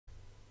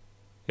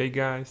Hey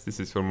guys,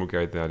 this is from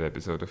another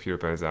episode of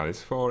Europa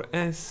Universalis IV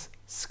as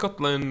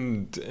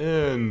Scotland,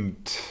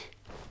 and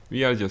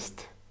we are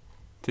just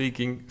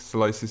taking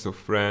slices of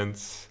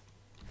France.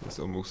 There's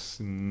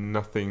almost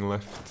nothing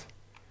left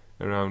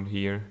around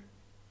here.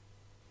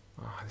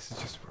 This is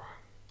just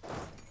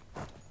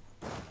wrong.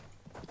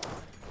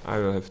 I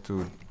will have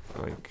to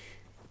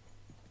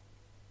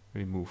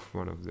remove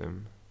one of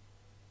them.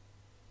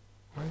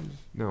 Why is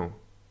no?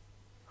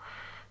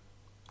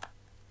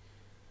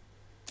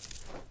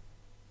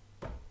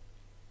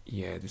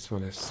 Yeah, this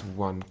one has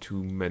one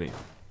too many.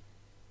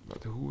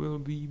 But who will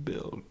be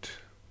built?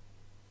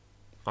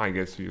 I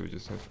guess we will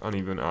just have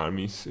uneven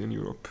armies in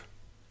Europe.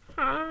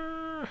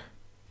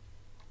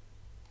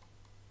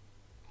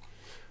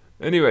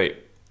 Anyway,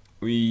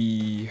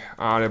 we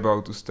are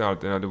about to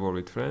start another war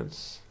with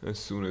France as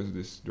soon as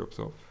this drops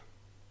off.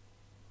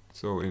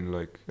 So in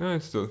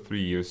it's still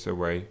 3 years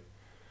away,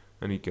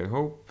 and we can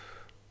hope.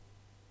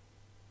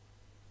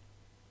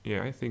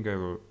 Yeah, I think I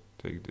will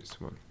take this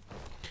one.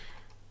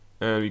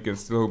 And we can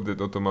still hope that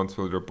Ottomans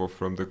will drop off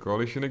from the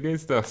coalition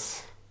against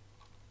us.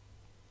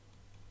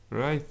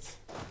 Right?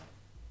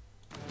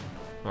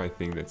 I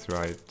think that's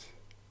right.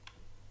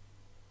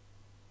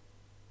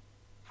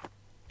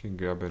 Can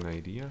grab an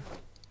idea.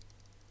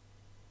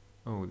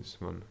 Oh,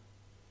 this one.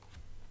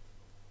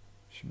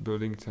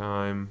 Shipbuilding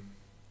time.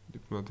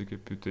 Diplomatic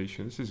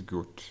reputation. This is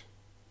good.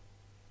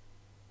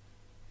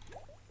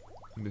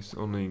 This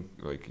only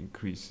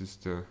increases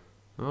the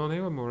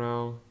naval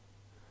morale.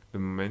 The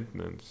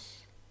maintenance.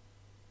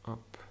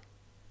 Up.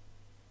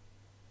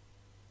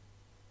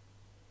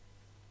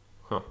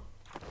 Huh.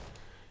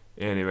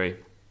 Anyway.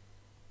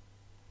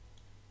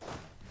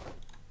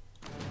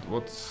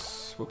 What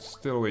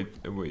still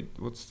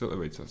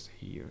awaits us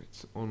here?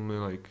 It's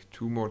only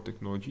 2 more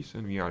technologies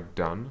and we are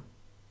done.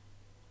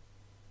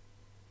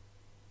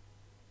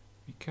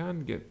 We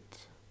can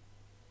get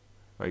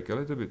a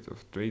little bit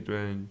of trade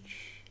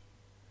range,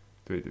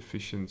 trade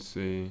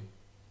efficiency.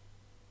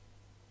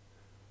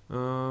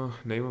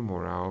 Naval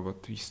morale,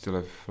 but we still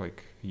have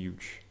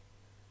huge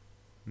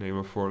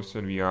naval force,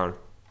 and we have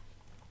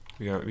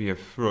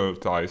royal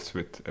ties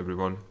with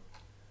everyone.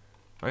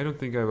 I don't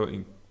think I will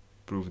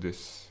improve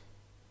this.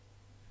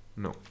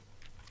 No,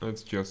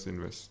 let's just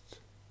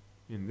invest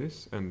in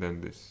this, and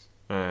then this,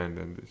 and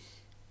then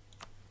this.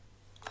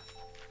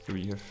 So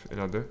we have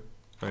another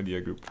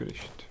idea group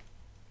finished.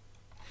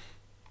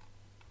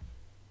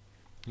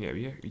 Yeah,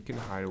 we can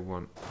hire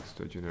one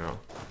extra general.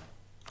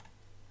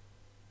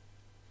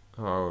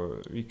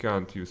 We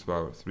can't use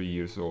our 3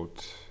 years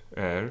old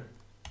heir.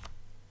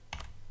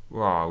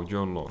 Wow,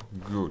 John Law,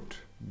 good.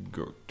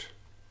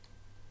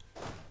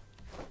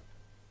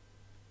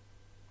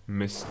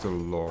 Mr.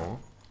 Law.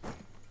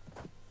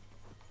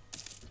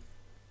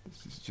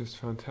 This is just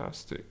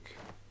fantastic.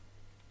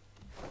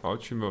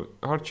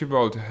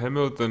 Archibald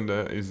Hamilton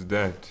is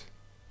dead.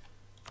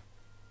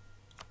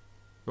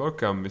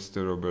 Welcome,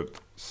 Mr. Robert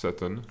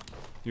Sutton.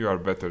 You are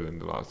better than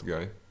the last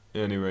guy.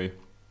 Anyway.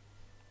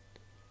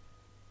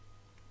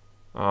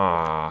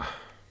 How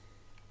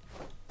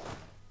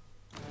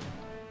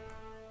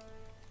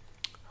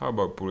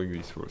about pulling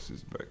these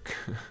forces back?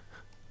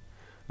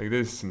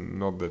 There's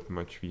not that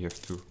much we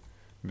have to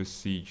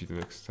besiege the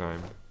next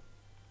time.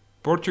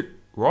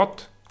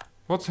 What?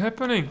 What's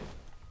happening?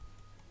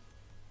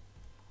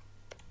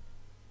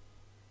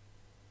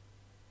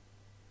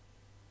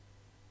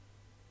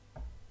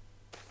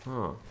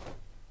 A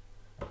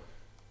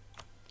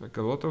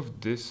lot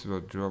of this will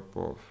drop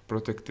off.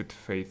 Protected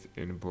faith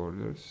in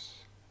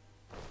borders.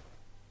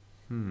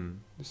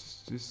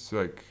 This is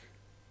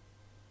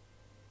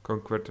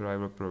conquer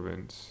rival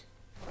province.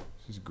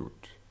 This is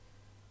good.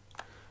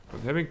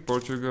 But having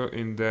Portugal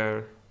in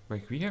there,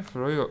 we have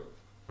royal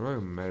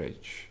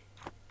marriage.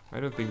 I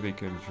don't think they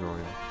can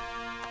join,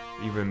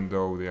 even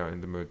though they are in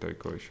the military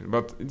coalition.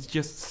 But it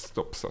just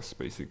stops us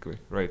basically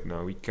right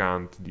now. We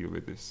can't deal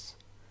with this,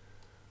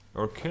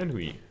 or can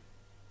we?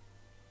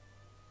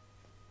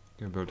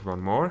 Can build one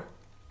more.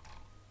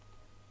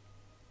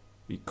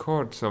 We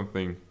caught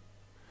something.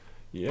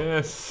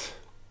 Yes!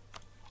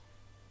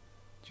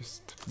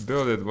 Just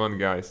build it one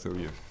guy so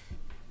we have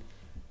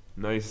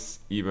nice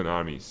even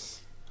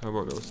armies. How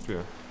about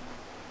Austria?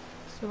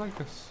 Still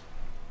like us?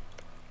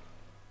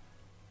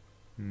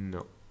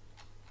 No.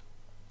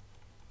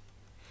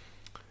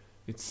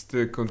 It's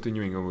the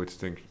continuing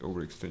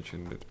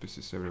overextension that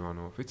pisses everyone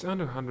off. It's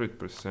under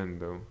 100%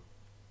 though.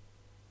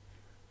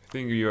 I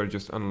think we are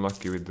just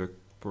unlucky with the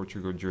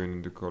Portugal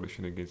joining the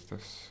coalition against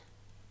us.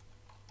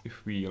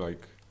 If we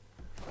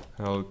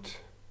held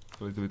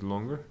a little bit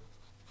longer.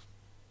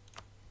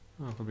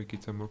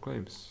 Fabricate some more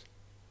claims.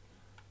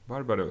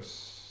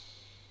 Barbados.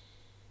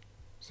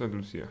 St.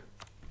 Lucia.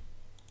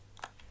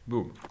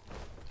 Boom.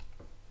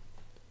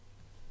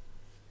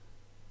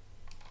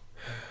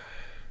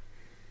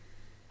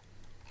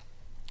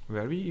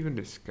 Were we even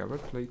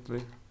discovered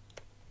lately?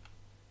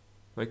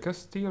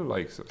 Castile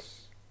likes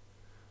us.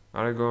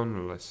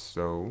 Aragon less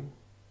so.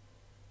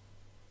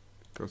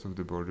 Because of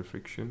the border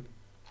friction.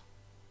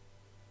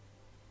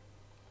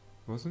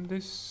 Wasn't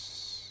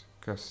this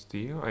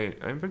Castile?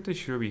 I'm pretty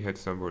sure we had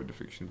some border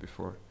fiction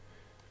before.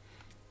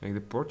 Like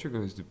the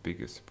Portugal is the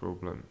biggest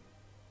problem.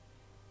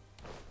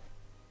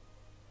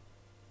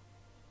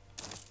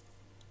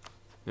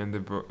 And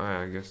the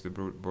I guess the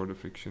border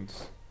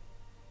fictions.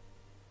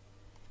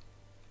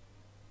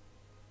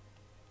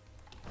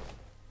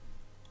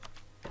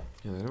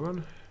 Another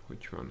one?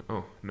 Which one?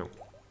 Oh, no.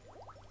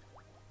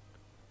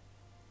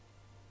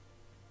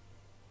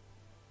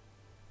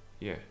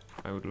 Yeah,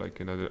 I would like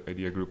another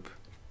idea group.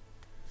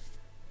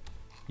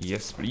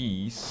 Yes,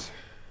 please.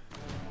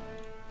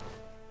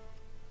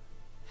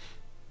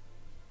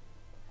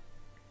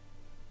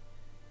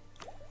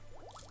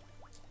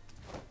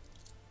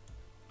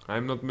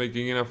 I'm not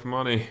making enough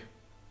money.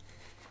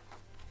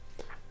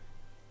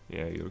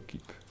 Yeah, you'll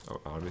keep our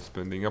army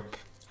spending up.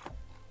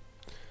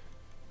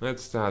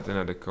 Let's start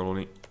another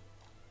colony.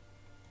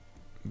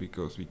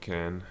 Because we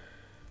can.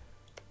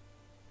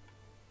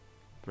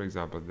 For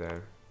example,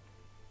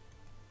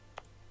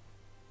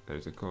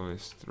 there's a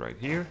colonist right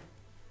here.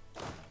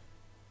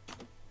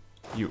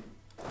 You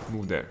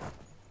move there.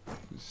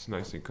 It's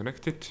nice and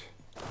connected.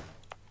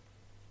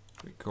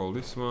 We call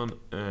this one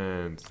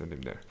and send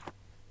him there.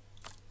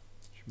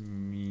 Which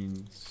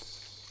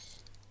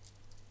means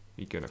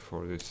we can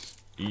afford this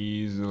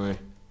easily.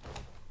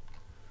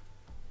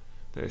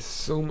 There's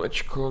so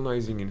much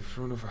colonizing in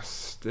front of us,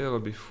 still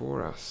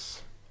before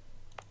us.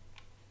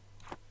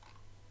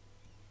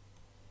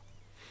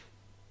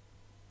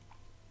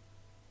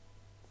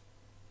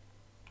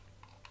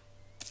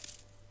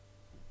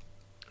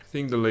 I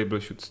think the label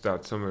should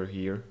start somewhere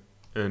here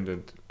and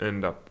then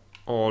end up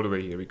all the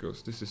way here,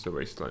 because this is a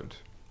wasteland.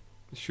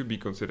 This should be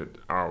considered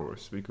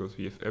ours because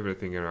we have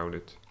everything around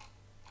it.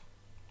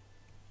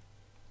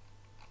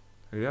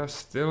 They are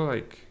still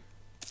like...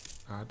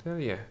 Are there?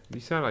 Yeah,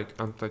 these are like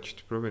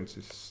untouched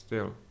provinces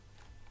still.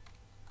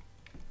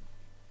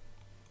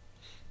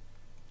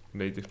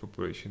 Native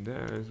population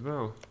there as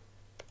well.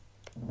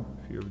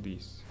 A few of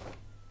these.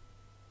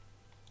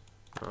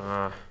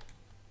 Ah,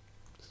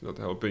 it's not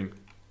helping.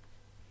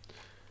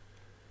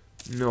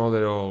 Not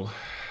at all.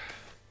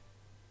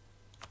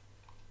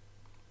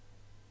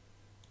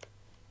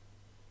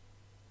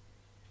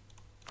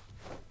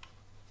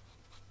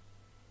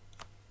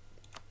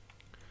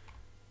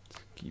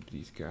 Let's keep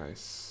these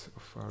guys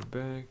off our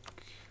back.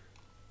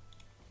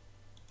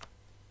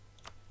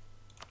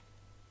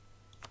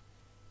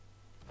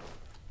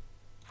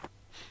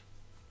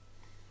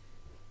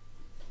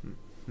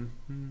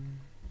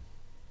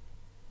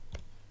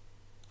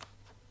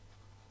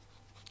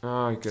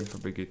 Ah, I can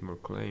fabricate more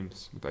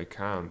claims, but I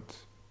can't.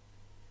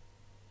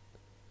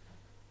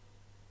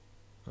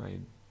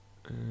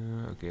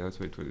 Okay, let's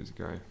wait for this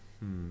guy.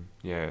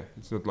 Yeah,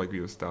 it's not like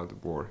we'll start a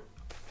war.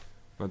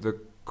 But the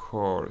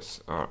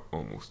cores are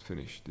almost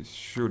finished. This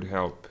should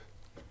help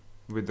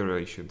with the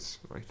relations,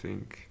 I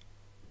think.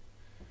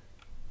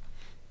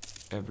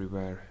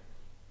 Everywhere.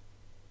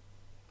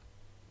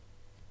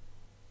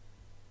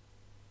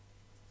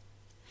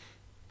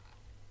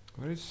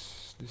 What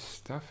is this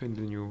stuff in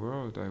the New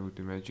World? I would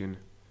imagine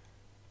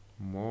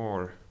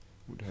more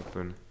would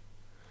happen.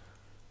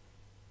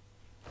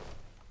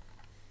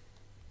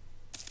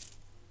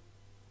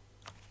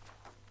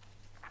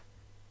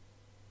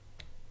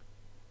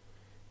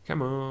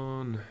 Come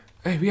on!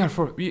 Hey, we are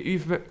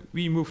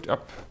we moved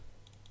up.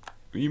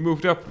 We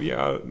moved up. We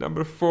are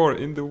number 4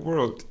 in the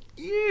world.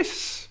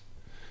 Yes!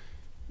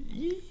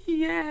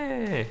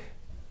 Yeah!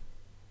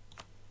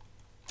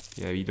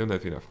 Yeah, we don't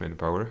have enough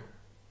manpower.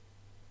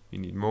 We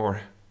need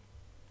more.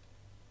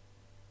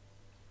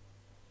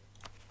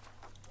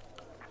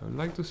 I would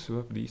like to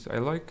swap these. I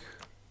like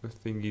the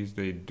thingies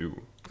they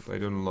do, but I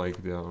don't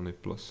like they are only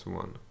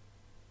 +1.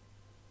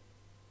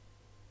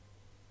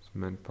 It's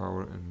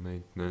manpower and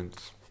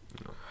maintenance.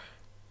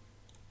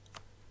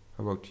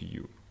 How about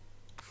you?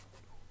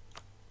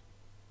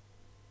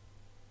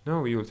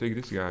 No, we will take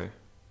this guy.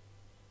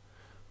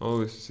 Oh,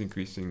 this is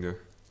increasing the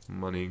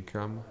money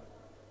income.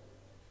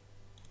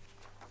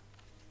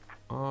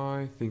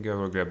 I think I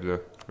will grab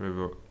the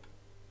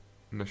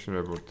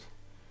National Revolt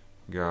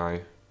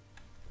guy.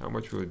 How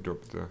much will it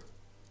drop the...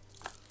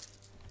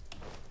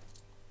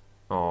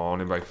 Oh,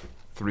 only by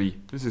 3.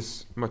 This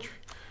is much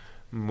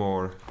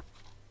more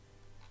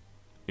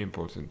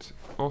important.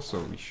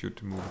 Also, we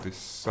should move this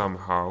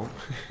somehow.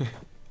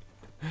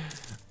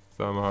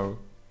 Somehow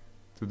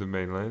to the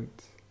mainland.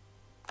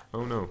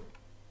 Oh no.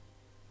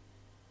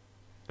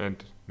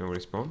 And no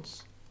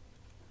response.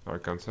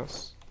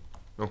 Arkansas.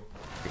 Oh,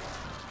 okay.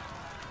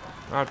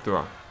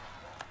 Artois.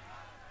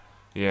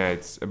 Yeah,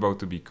 it's about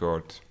to be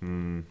caught.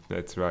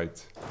 That's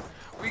right.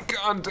 We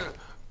can't...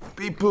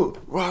 people,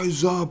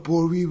 rise up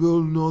or we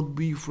will not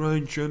be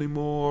French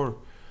anymore.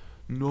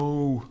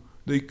 No,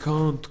 they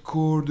can't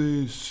core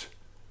this.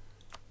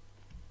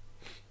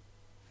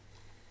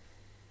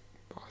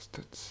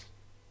 Bastards.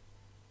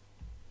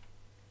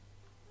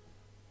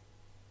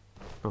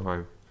 Oh,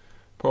 I'm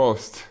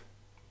paused.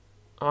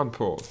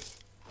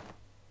 Unpaused.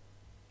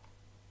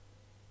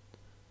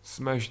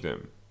 Smash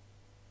them.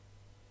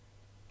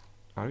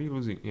 Are we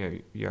losing? Yeah,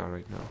 we are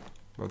right now.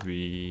 But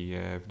we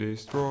have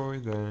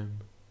destroyed them.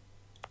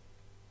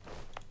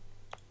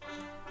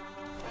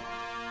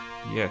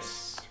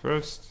 Yes,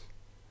 first.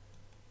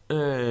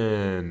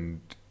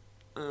 And...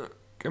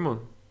 come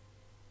on.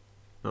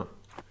 No.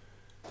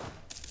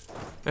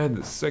 And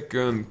the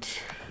second.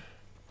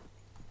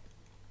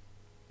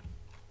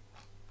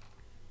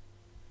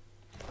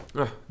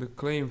 The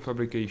claim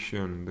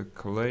fabrication. The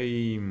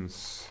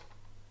claims.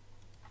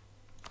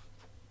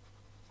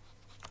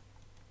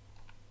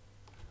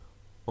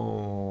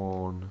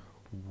 On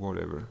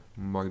whatever.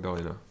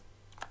 Magdalena.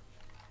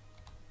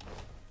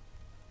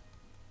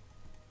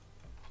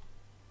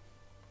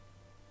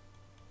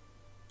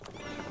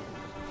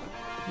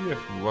 We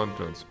have one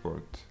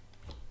transport.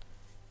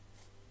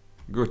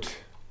 Good.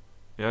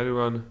 The other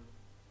one,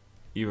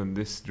 even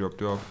this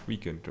dropped off, we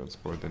can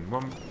transport them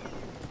one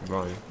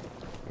by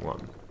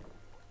one.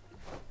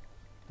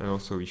 And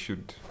also we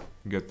should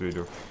get rid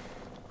of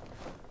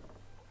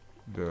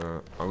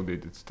the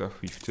outdated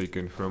stuff we've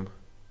taken from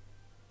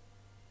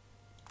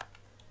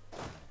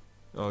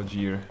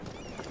Algiers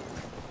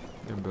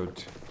and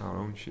build our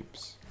own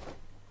ships.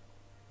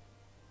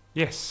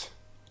 Yes!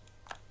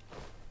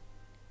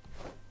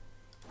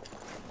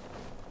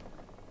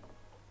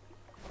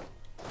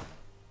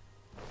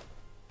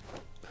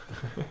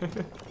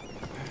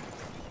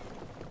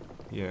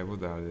 Yeah,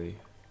 what are they?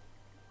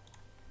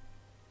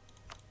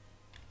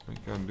 I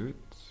can't do it.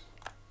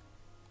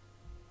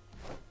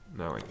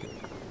 Now I can.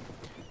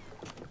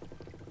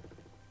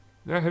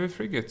 They are heavy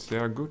frigates, they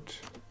are good.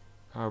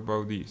 How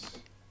about these?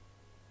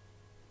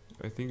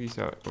 I think these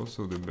are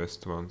also the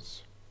best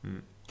ones.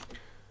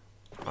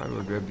 I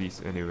will grab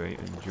these anyway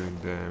and join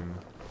them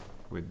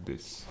with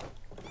this.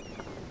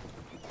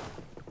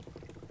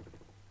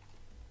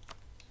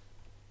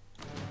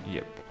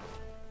 Yep.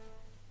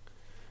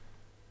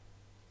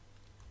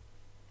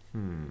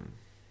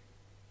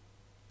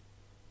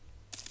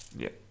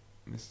 Yeah,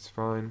 this is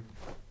fine.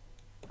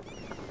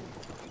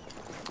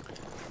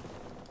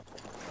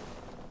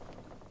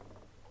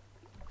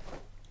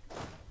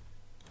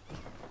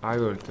 I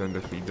will return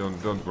the fleet.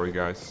 Don't worry,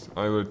 guys.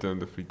 I will return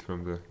the fleet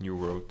from the New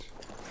World.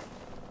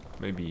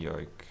 Maybe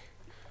like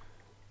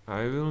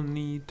I will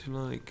need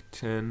like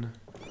 10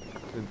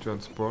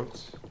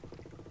 transports.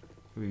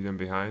 Leave them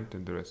behind,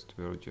 and the rest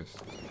will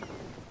just.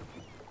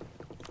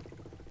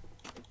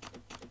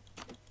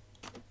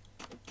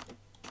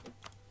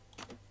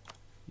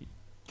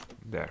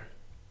 There.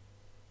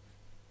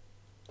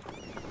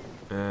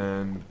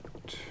 And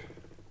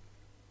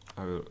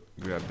I will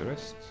grab the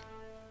rest.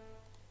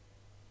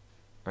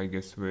 I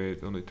guess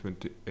with only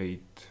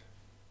 28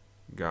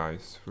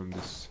 guys from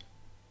this.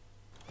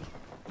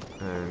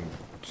 And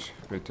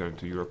return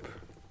to Europe.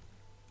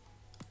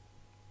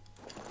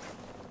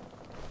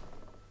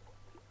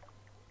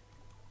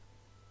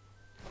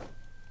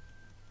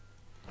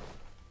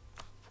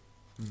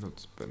 Not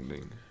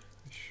spending.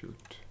 I should.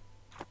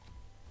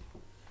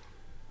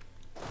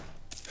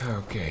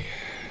 Okay,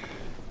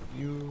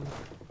 you.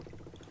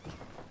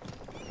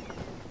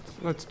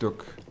 Let's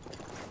dock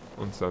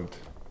on Sant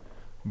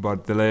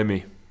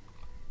Barthélemy.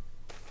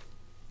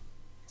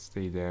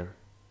 Stay there.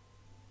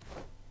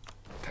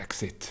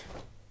 Tax it.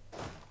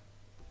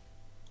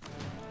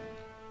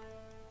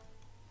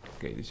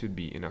 Okay, this should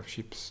be enough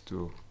ships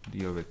to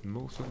deal with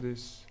most of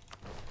this.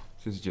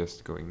 This is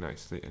just going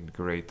nicely and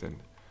great and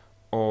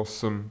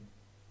awesome.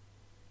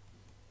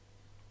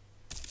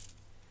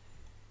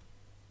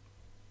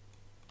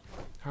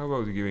 How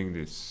about giving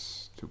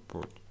this to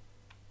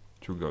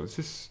Portugal?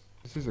 This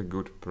is a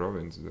good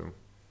province though.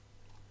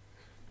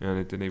 And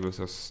it enables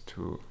us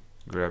to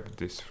grab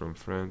this from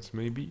France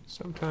maybe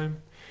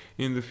sometime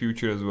in the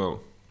future as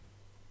well.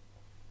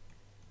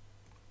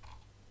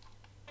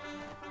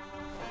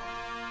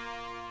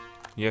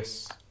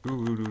 Yes.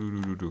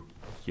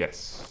 Yes.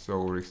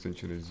 So our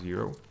extension is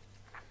 0.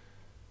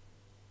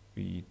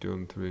 We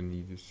don't really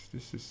need this.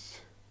 This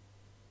is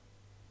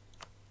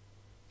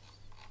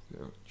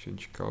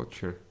change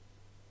culture.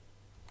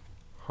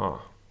 Huh.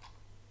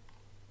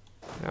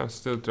 There are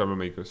still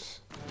troublemakers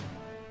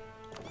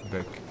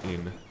back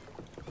in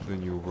the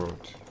New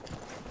World.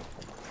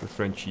 The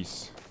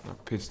Frenchies are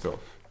pissed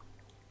off.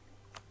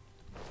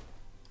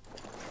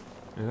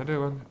 Another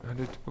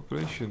 100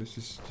 population. This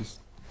is just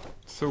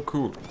so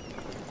cool.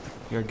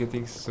 We are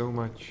getting so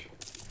much.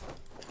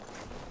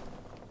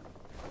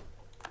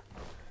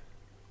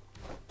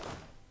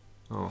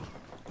 Oh.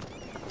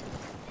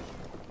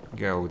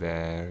 Go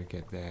there,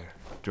 get there.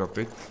 Drop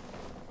it.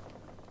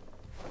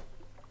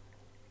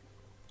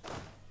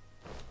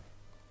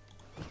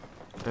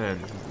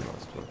 And this is the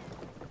last one.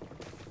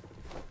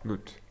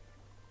 Good.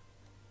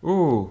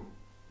 Oh!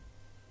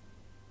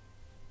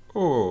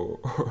 Oh!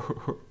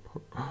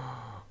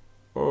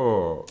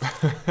 Oh!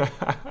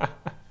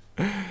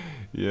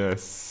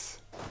 Yes.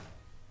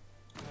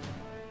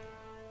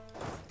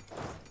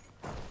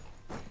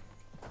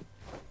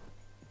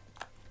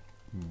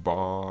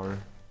 Bar.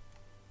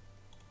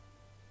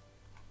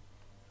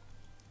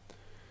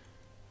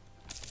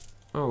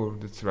 Oh,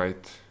 that's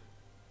right.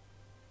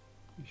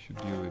 We should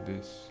deal with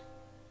this.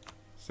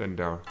 Send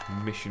our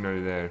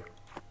missionary there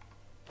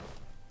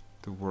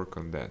to work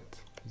on that.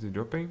 Is it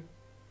dropping?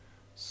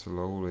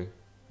 Slowly.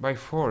 By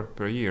 4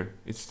 per year.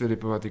 It's the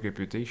diplomatic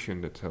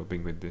reputation that's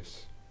helping with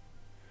this.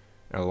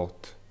 A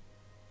lot.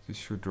 This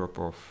should drop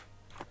off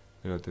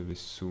relatively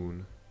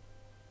soon.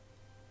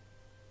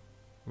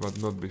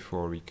 But not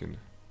before we can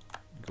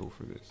go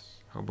for this.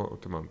 How about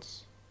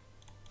Ottomans?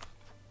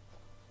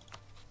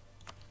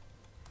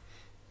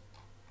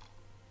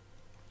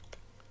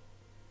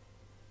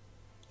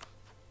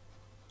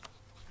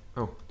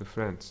 Oh, the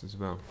France as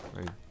well.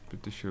 I'm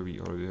pretty sure we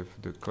already have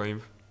the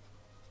claim.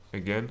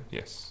 Again?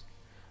 Yes.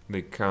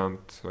 They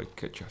can't like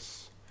catch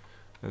us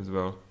as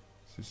well.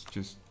 This is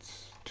just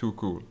too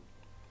cool.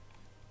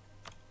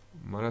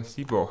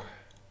 Maracaibo.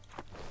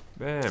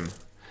 Bam!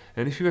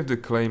 And if you have the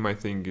claim, I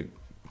think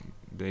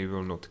they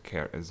will not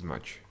care as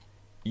much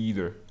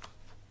either.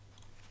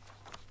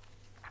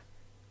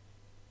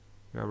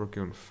 We are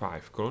working on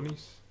 5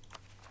 colonies.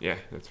 Yeah,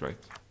 that's right.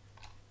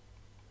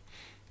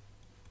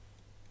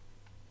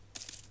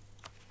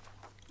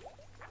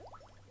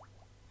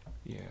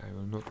 Yeah, I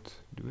will not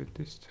do it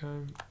this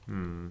time.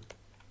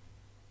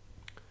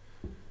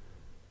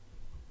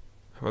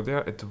 Well, they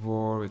are at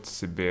war with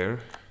Sibir.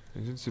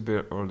 Isn't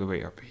Sibir all the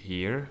way up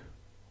here?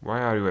 Why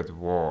are you at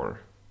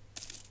war?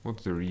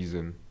 What's the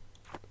reason?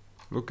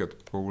 Look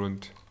at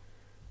Poland.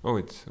 Oh,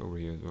 it's over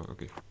here as well.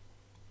 Okay.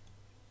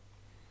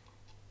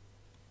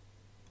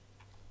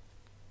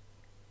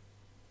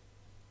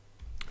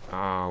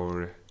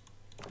 Our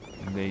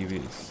navy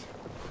is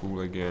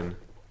full again.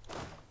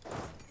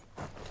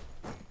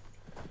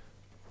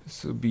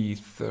 This will be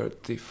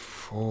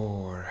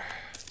 34.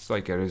 It's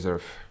like a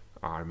reserve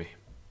army.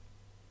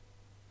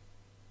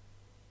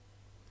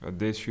 But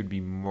this should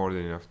be more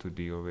than enough to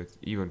deal with,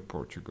 even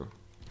Portugal.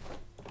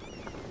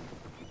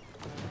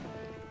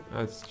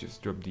 Let's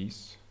just drop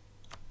these.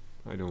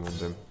 I don't want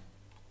them.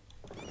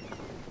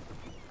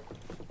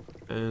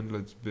 And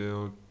let's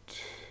build...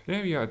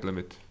 Yeah, we are at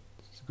limit.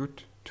 This is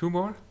good. 2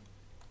 more?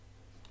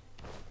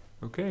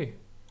 Okay.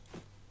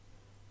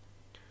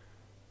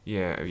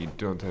 Yeah, we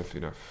don't have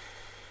enough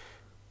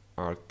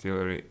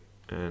artillery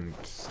and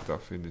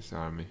stuff in this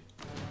army.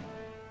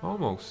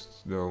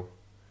 Almost, though.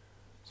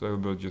 So I will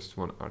build just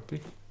 1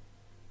 arty.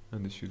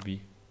 And this should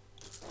be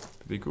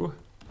pretty cool.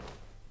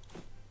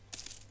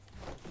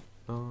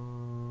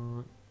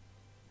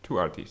 2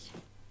 arties.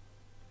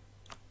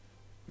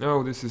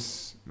 No, this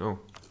is... No.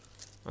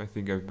 I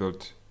think I've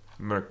built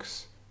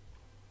mercs.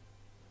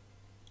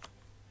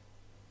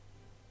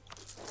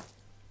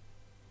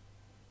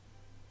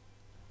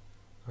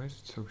 Why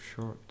is it so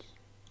short?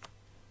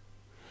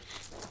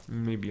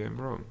 Maybe I'm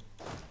wrong.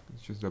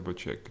 Let's just double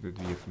check that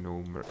we have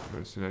no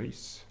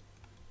mercenaries.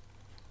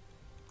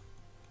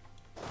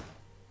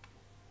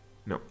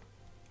 No.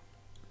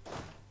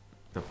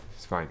 No,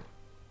 it's fine.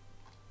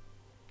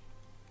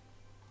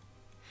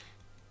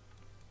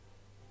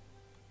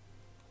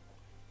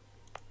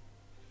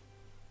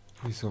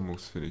 It's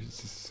almost finished.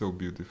 This is so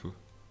beautiful.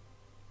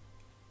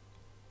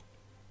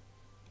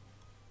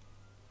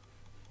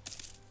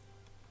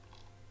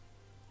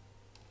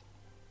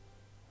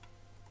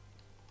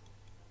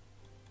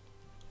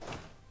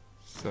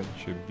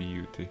 Such a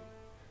beauty.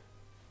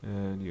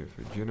 And you have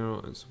a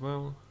general as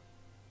well.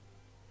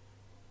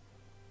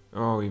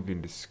 Oh, we've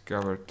been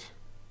discovered.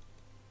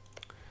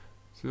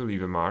 Still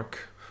leave a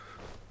mark.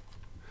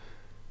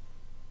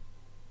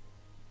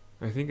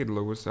 I think it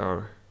lowers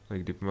our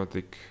like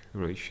diplomatic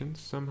relations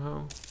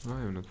somehow.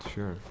 I'm not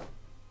sure.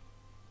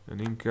 And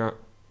Inca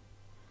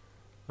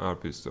are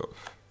pissed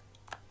off.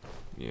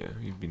 Yeah,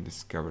 we've been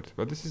discovered.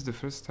 But this is the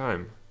first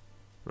time,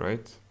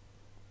 right?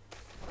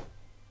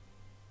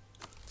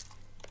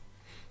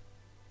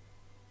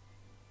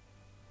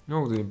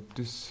 No,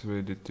 this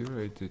really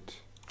deteriorated.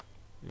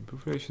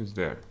 Improved relations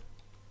there.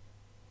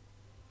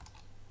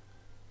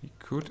 We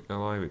could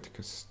ally with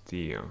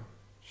Castile.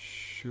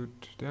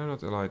 They are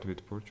not allied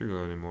with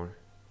Portugal anymore.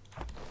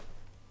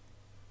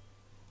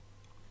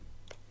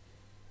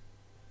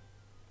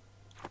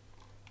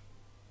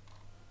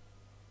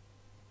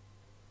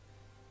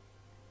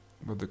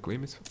 But the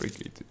claim is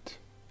fabricated.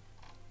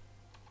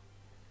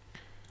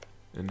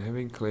 And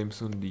having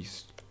claims on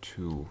these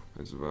 2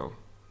 as well.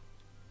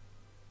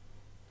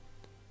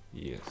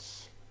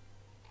 Yes.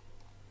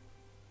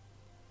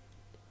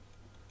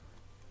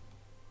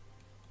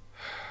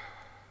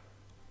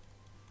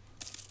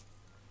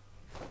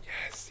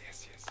 Yes.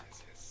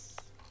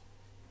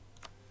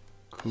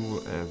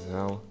 Cool as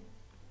hell.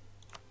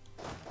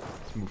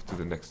 Let's move to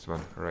the next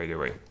one right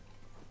away.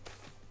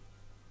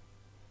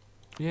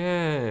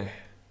 Yeah.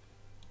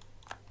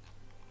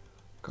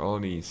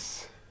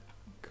 Colonies.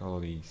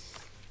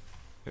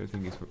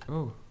 Everything is...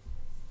 Oh.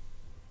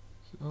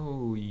 So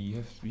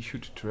we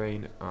should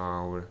train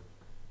our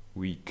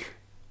weak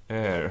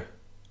heir.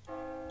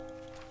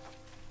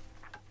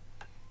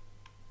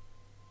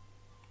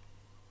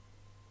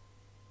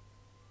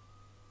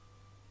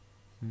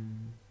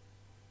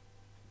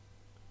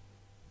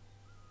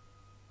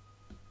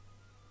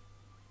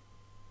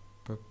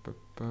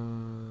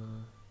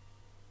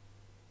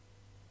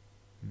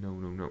 No,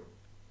 no, no.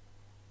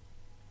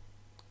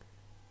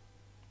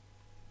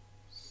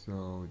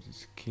 So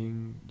this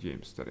King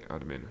James study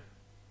admin.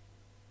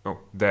 Oh,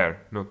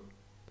 there. No,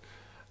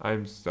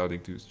 I'm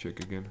starting to check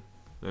again.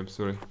 I'm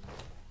sorry.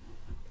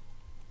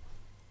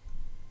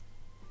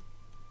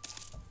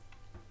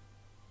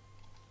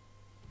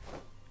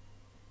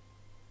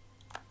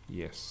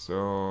 Yes,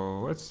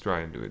 so let's try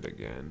and do it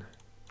again.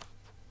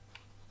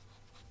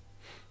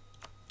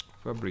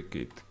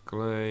 Fabricate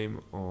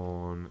claim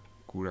on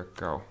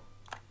Curacao.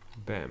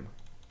 Bam.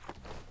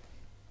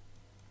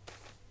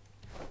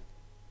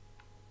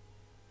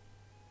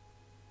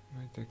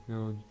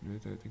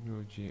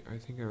 Technology. I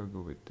think I will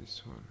go with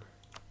this one.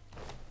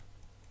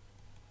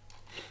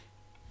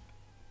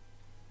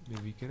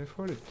 Maybe we can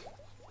afford it.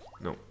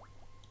 No.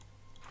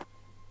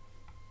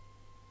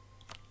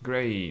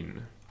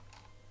 Grain.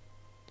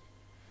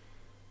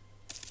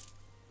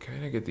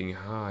 Kinda getting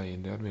high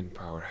in the admin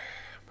power,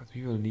 but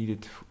we will need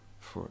it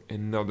for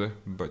another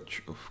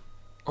batch of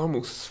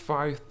almost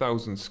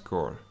 5,000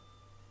 score.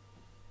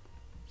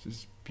 This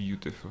is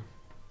beautiful.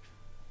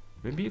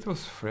 Maybe it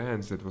was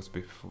France that was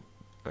before,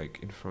 like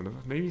in front of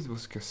us. Maybe it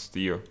was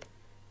Castile.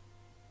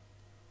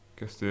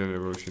 Castile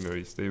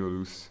revolutionaries, they will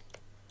lose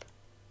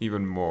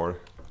even more.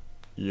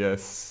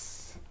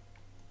 Yes.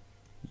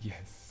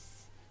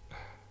 Yes.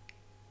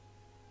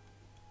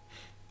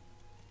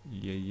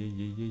 Yeah, yeah,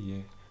 yeah, yeah,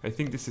 yeah. I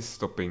think this is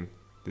stopping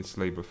this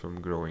labor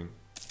from growing.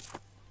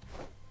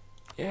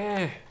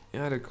 Yeah,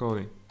 another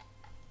colony.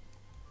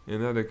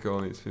 Another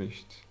colony is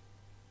finished.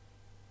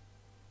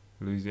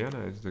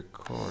 Louisiana is the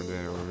core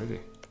there already.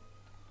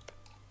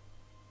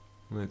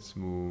 Let's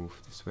move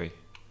this way.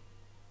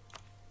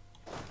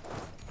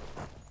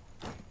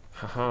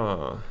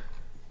 Haha.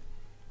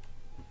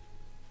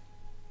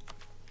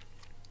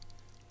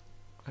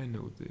 I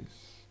know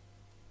this.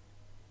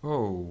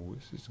 Oh,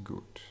 this is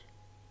good.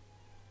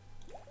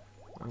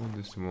 I want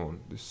this one.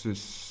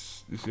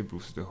 This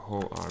improves the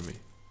whole army.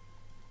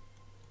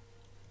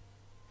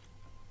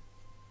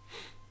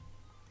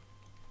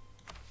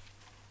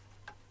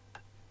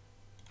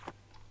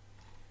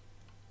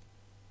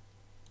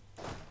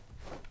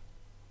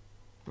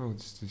 Oh,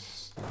 this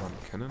is the one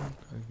cannon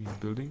I've been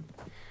building.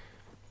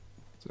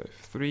 So I have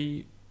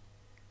 3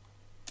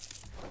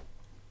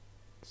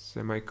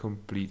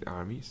 semi-complete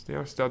armies. They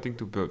are starting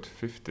to build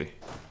 50.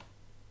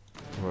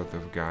 A lot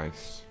of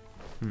guys.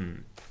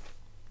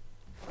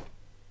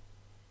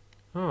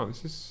 Oh,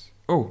 this is...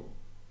 Oh!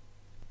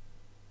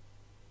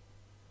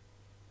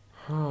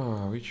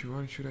 Which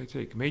one should I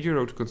take? Major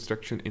road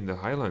construction in the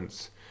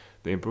Highlands.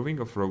 The improving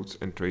of roads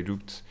and trade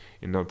routes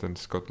in northern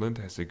Scotland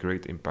has a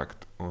great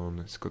impact on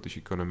the Scottish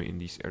economy in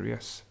these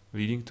areas,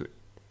 leading to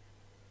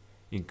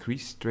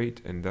increased trade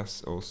and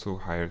thus also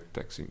higher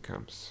tax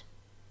incomes.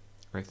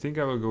 I think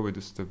I will go with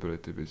the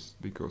stability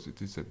because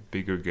it is a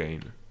bigger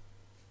gain.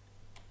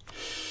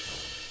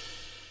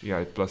 Yeah,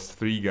 it plus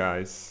 3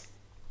 guys.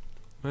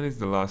 When is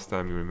the last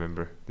time you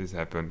remember this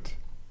happened?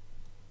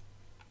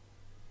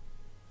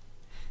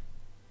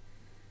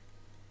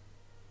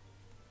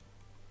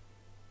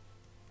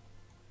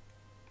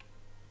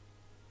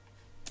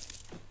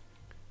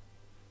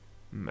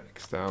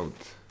 Maxed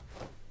out.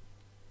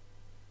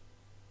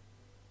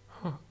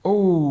 Huh.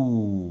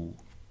 Oh!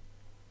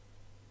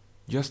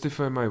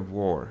 Justify my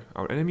war.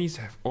 Our enemies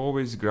have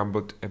always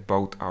grumbled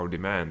about our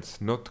demands,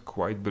 not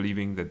quite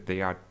believing that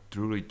they are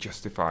truly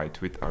justified.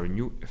 With our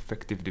new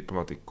effective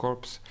diplomatic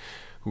corps,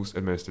 whose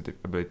administrative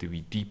ability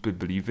we deeply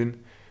believe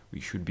in,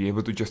 we should be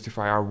able to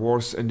justify our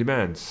wars and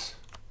demands.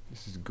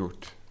 This is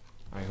good.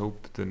 I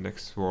hope the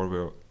next war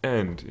will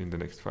end in the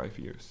next 5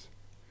 years.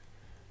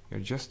 We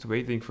are just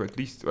waiting for at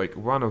least like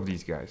one of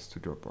these guys to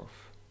drop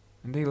off.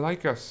 And they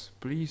like us.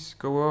 Please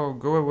go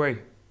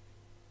away.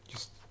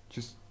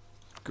 Just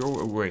go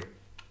away.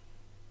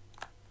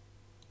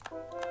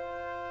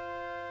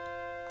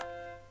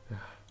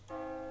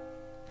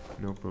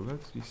 No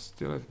problems. We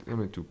still have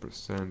only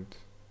 2%.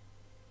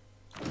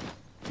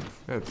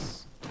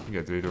 Let's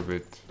get rid of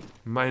it.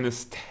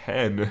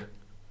 -10.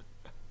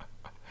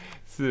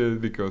 Still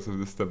because of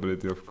the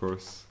stability, of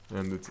course,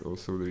 and that's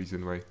also the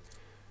reason why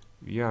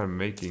we are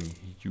making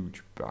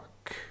huge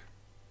back,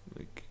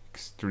 like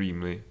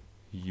extremely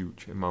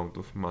huge amount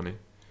of money.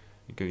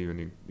 You can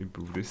even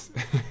improve this.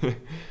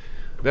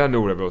 There are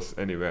no rebels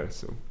anywhere,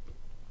 so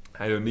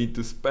I don't need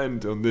to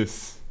spend on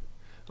this.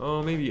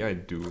 Oh, maybe I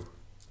do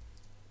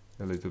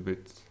a little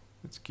bit.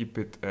 Let's keep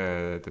it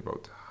at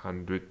about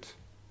 100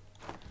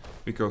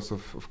 because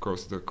of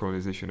course the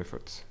colonization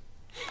efforts.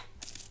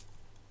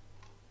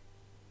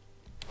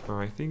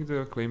 I think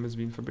the claim has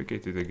been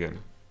fabricated again.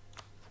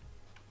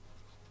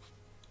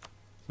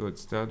 So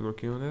let's start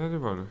working on another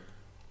one.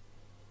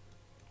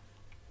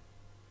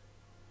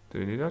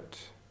 Trinidad?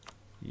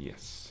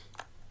 Yes.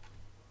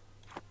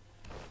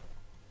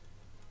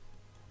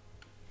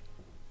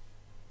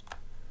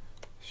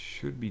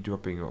 Should be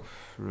dropping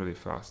off really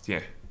fast.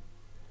 Yeah.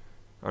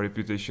 Our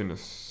reputation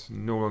is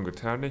no longer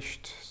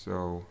tarnished,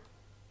 so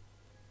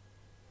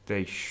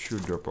they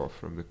should drop off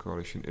from the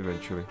coalition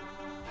eventually.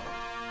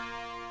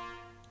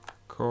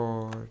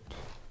 Court,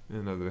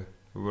 another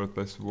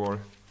worthless war.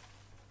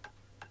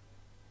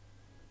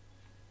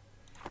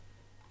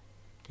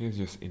 It's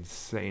just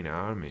insane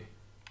army.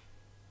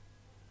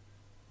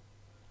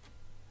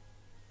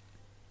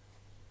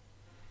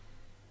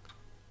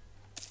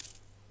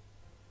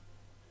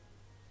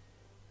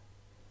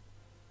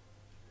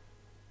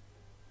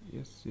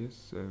 Yes,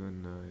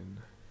 7,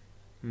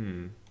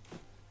 9.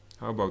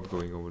 How about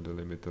going over the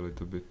limit a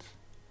little bit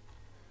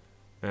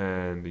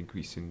and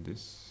increasing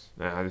this?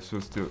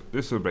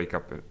 This will break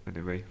up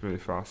anyway really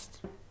fast.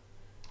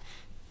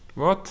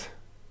 What?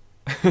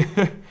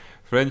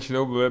 French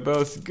noble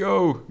rebels,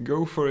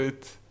 go for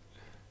it.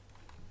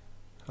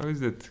 How is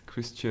that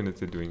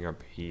Christianity doing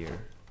up here?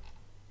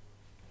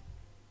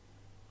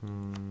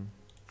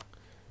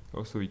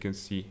 Also we can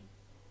see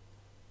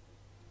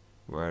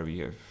where we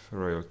have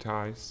royal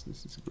ties.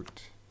 This is good.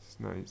 It's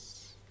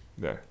nice.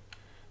 There.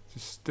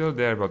 It's still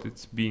there, but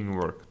it's being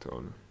worked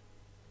on.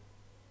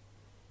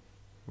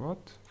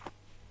 What?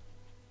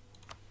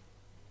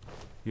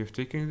 You've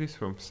taken this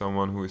from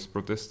someone who is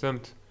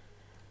Protestant?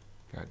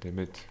 God damn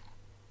it.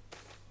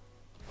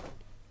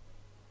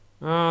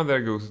 Ah,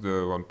 there goes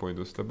the 1 point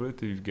of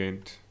stability we've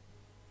gained.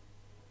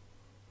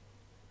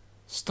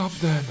 Stop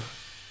them!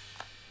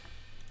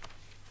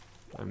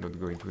 I'm not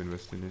going to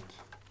invest in it.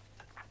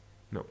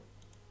 No.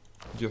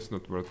 Just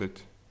not worth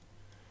it.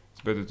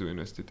 It's better to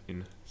invest it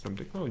in some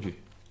technology.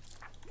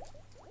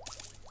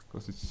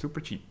 Because it's super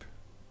cheap.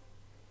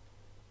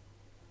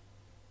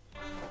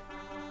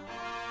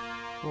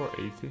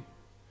 480.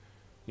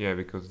 Yeah,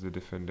 because the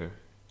defender.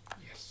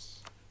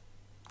 Yes.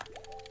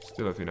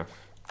 Still have enough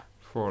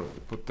for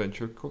the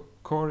potential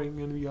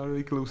coring, and we are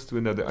really close to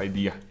another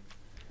idea.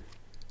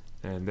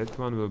 And that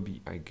one will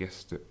be, I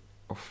guess, the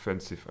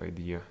offensive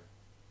idea.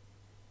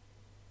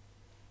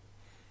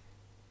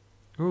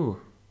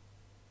 Ooh.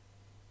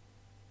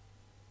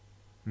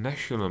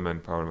 National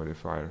manpower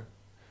modifier.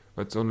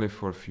 But it's only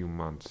for a few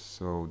months,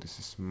 so this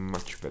is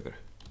much better.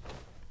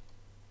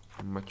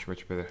 Much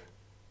better.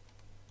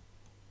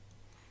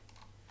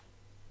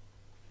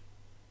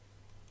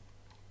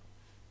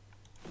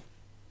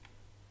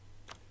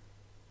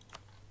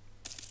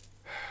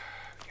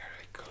 We are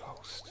very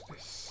close to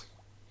this.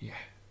 Yeah.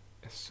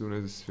 As soon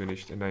as it's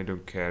finished and I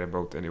don't care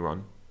about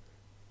anyone,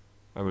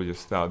 I will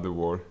just start the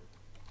war.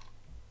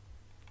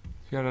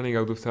 We are running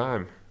out of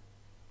time.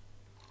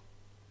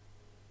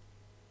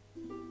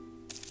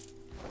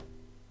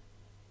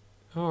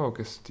 Oh,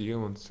 Castile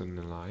wants an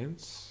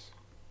alliance.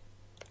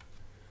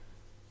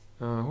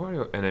 Who are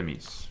your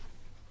enemies?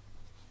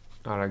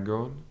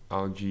 Aragon,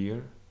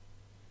 Algiers,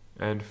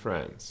 and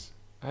France.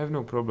 I have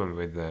no problem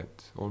with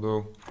that,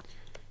 although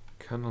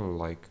kinda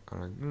like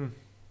Aragon.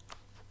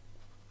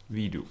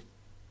 We do.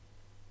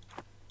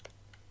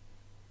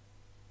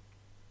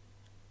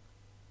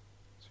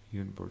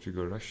 Sweden,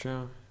 Portugal,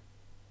 Russia,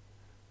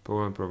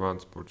 Poland,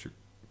 Provence,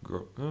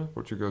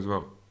 Portugal as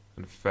well,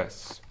 and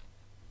Fez.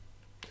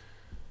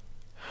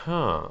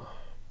 Huh.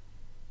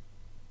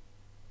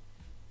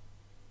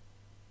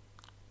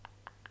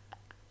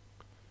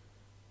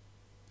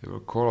 They will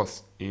call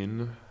us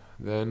in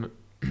then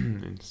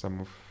in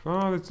some of...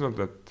 Oh, it's not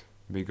that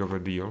big of a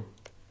deal.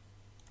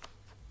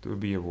 It will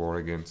be a war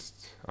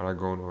against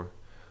Aragon or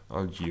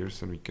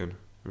Algiers, and we can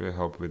really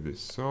help with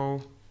this.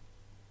 So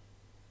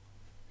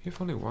we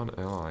have only one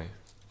ally.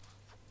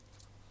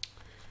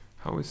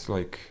 How is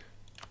like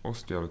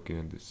Austria looking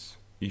at this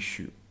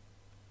issue?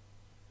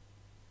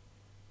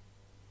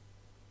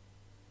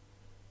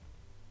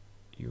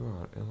 You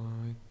are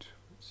allied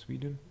with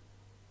Sweden,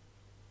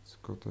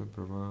 Scotland,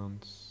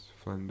 Provence,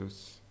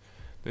 Flanders.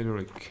 They don't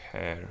really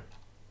care.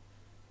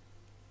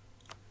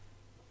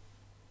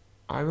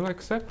 I will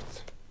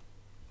accept.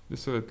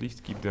 This will at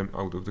least keep them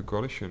out of the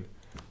coalition.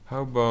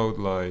 How about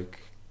like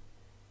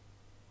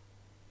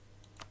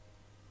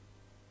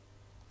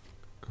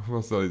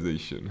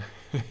vassalization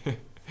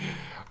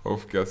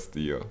of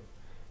Castile?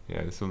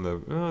 Yeah, this will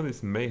never. Oh,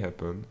 this may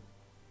happen.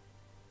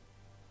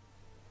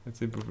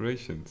 Let's improve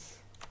relations.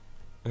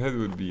 That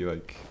would be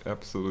like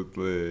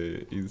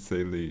absolutely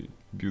insanely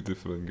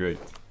beautiful and great.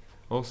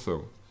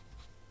 Also,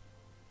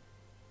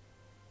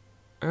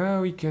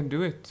 we can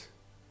do it.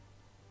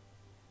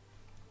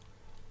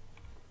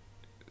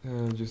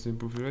 Just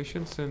improve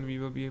relations and we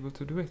will be able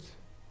to do it.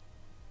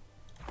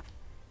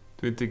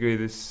 To integrate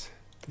this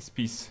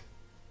piece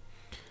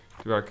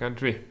to our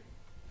country.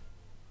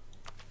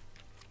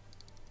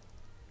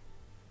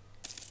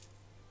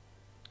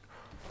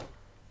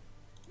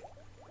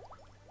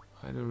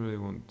 I don't really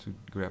want to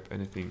grab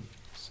anything,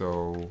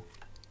 so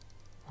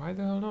why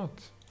the hell not?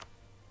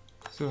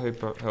 This will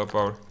help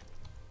our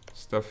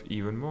stuff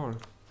even more.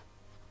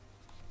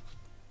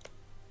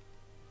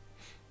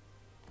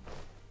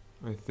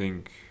 I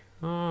think,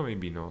 oh,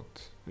 maybe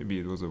not. Maybe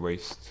it was a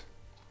waste.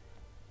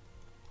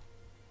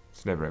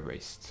 It's never a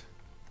waste.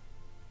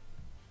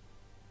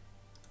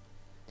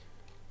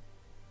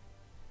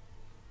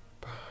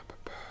 How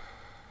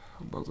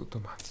about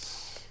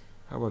Ottomans?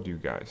 How about you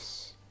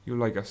guys? You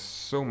like us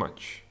so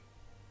much.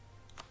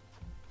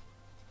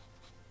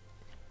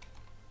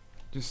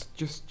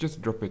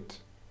 Just drop it.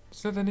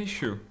 It's not an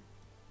issue.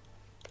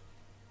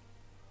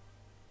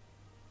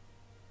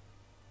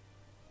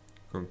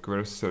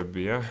 Conquer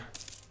Serbia.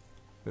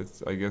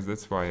 I guess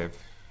that's why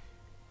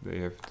they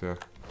have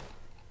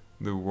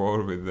the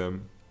war with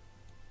them.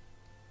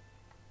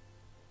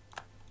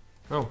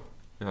 Oh,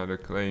 another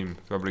claim.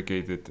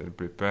 Fabricated and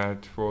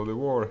prepared for the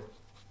war.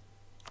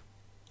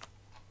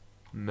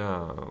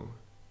 Now,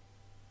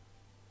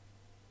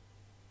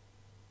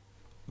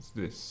 what's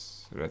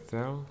this?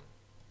 Rethel?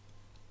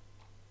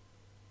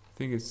 I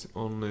think it's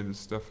only the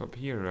stuff up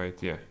here, right?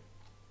 Yeah.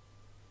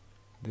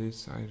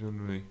 This I don't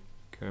really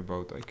care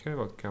about. I care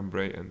about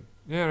Cambrai and...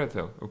 yeah,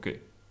 Rethel. Okay.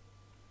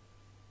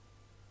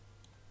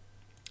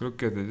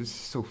 Look at this. This is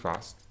so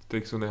fast. It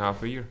takes only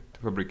half a year to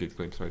fabricate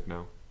claims right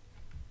now.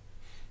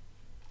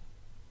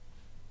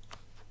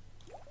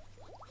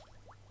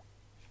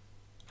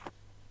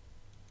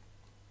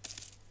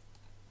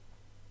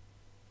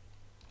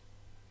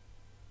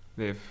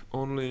 They have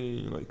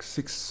only like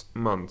 6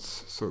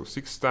 months, so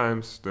 6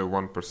 times the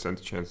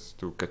 1% chance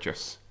to catch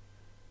us.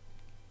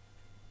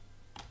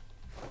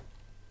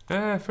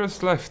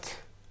 First left.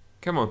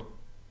 Come on.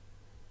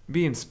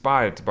 Be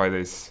inspired by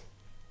this.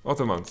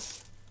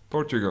 Ottomans.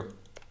 Portugal.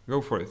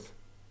 Go for it.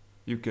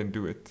 You can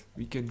do it.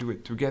 We can do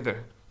it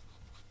together.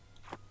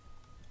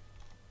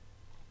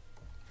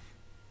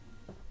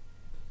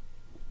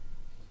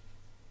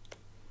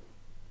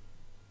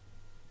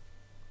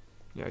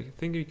 Yeah, I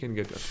think we can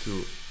get up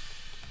to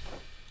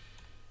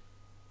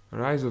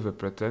Rise of a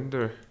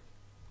Pretender.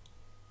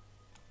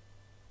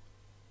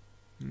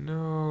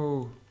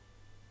 No.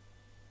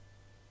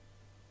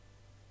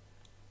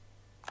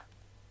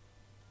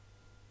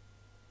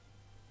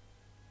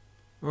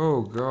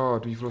 Oh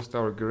god, we've lost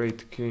our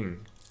great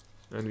king.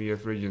 And we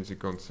have Regency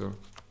Council.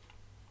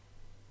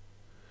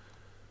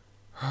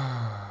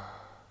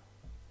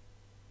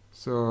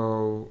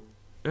 So...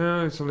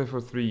 it's only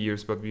for 3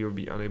 years, but we will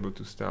be unable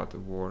to start a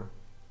war.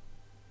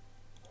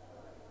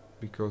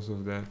 Because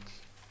of that.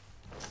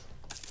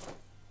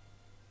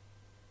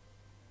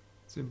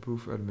 Let's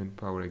improve admin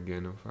power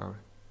again of our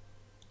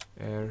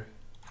heir.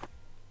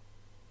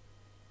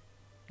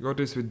 Got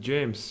this with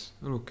James.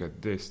 Oh, look at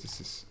this.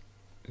 This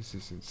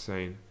is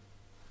insane.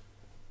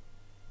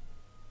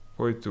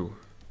 Poitou.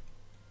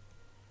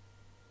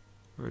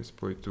 Where's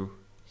Poitou?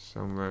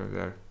 Somewhere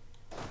there.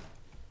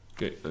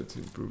 Okay, let's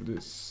improve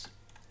this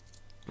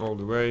all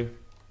the way.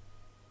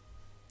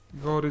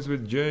 Got this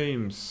with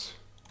James.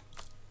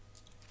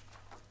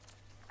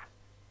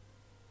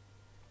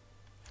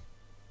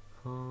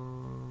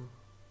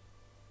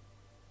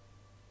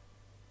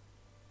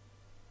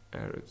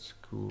 Arid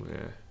school,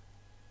 yeah.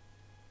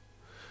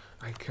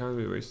 I can't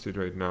be wasted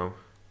right now.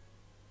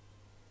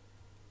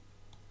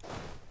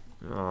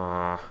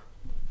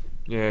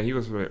 Yeah, he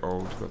was very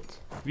old, but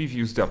we've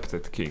used up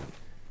that king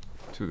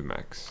to the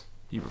max.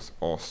 He was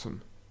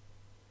awesome.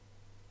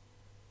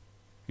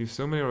 We have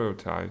so many royal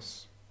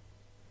ties.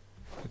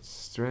 It's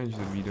strange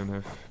that we don't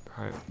have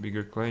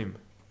bigger claim.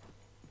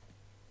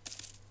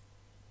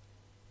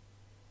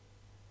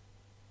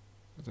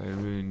 But I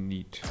really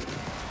need to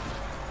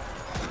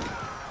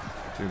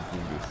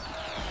improve this.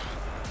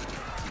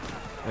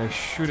 I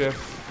should have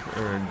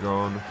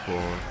gone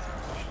for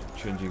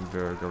changing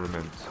the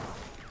government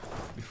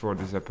before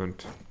this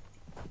happened.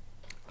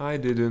 I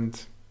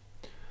didn't.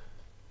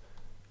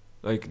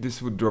 Like,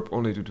 this would drop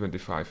only to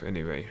 25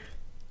 anyway.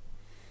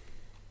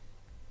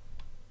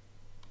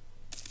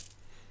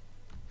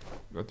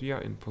 But we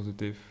are in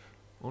positive.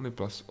 Only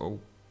plus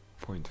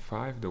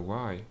 0.5. The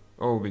why?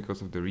 Oh,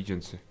 because of the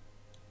regency.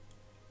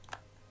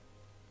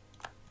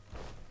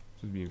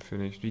 Just being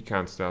finished. We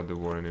can't start the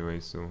war anyway,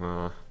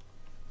 so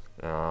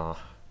at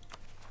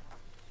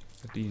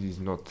least he's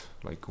not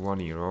like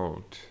 1 year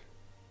old.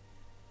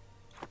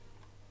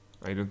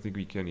 I don't think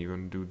we can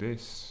even do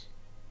this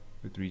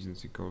with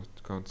Regency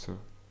Council.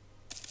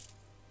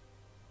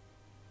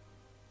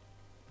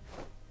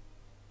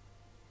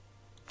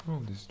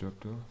 Oh, this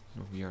dropped though.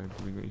 No, we are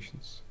improving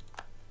relations.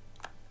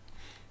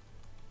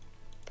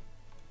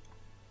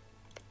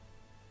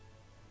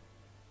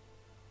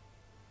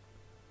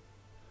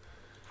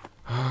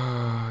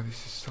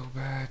 This is so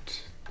bad.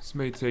 This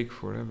may take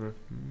forever.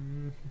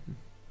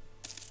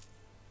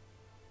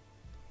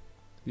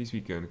 At least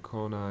we can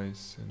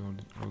colonize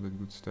and all that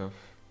good stuff.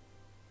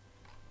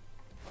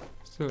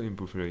 Still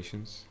improve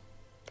relations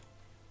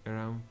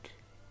around.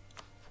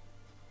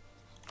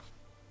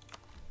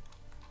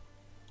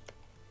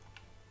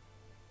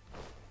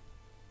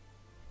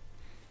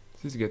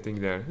 This is getting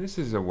there. This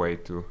is a way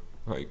to,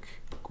 like,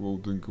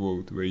 quote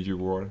unquote, wage a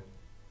war.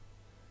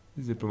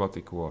 This is a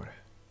diplomatic war.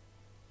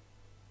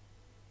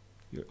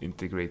 You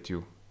integrate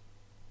you.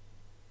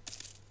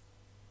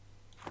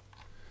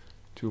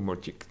 Two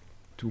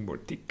more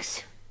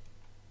ticks.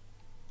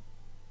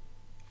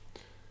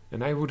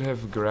 And I would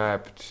have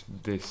grabbed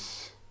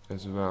this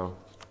as well.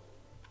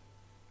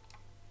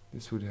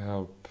 This would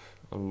help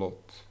a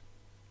lot.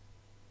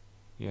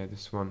 Yeah,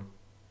 this one.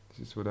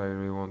 This is what I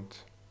really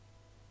want.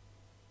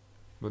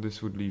 But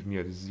this would leave me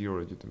at 0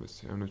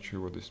 legitimacy. I'm not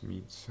sure what this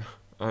means.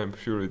 I'm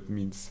sure it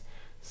means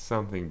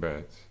something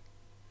bad.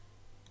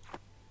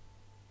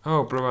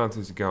 Oh, Provence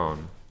is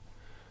gone.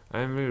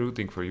 I'm really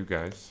rooting for you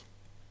guys.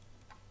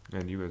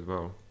 And you as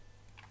well.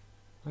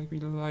 Like we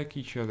like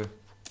each other.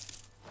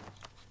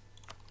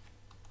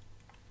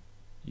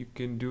 You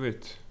can do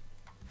it.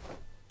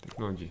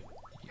 Technology.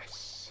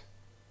 Yes.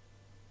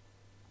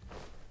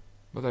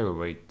 But I will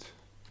wait.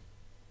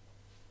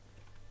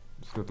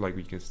 It's not like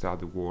we can start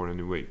the war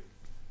anyway.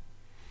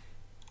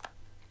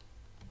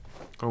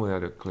 Oh,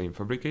 another claim.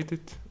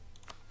 Fabricated.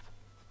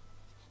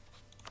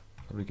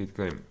 Fabricate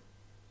claim.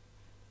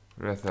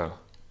 Rethel.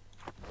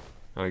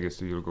 I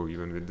guess we'll go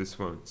even with this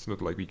one. It's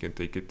not like we can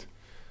take it.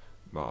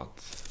 But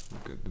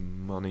look at the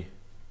money.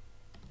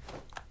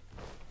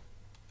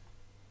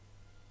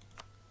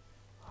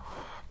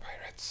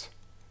 Pirates.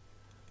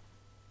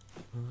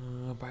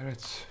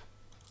 Pirates.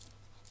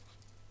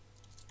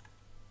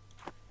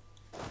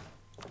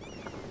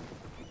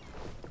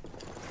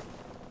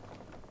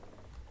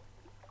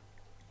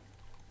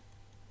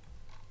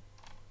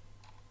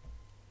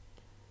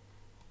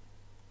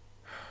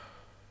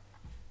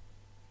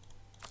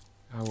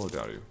 How old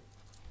are you?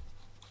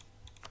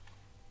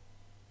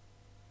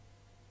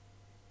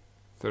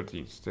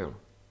 13 still.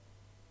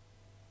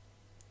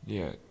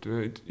 Yeah,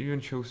 it even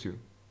shows you.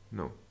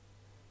 No.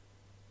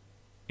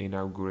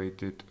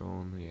 Inaugurated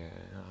on, yeah.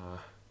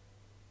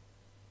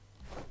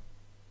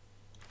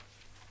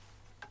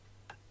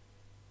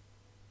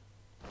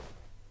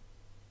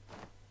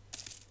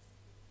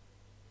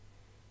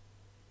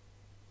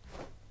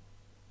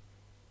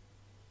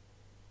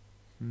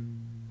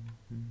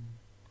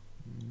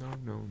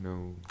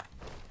 No.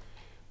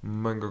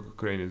 Mango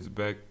Crane is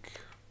back.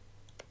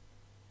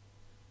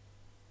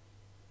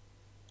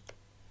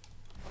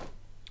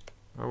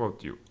 How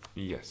about you?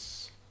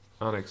 Yes.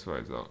 Annex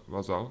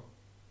Vassal.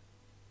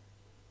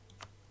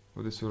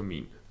 What this will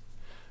mean?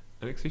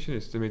 Annexation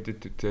is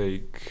estimated to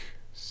take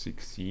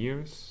 6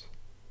 years.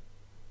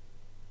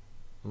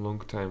 Long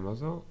time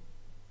vassal.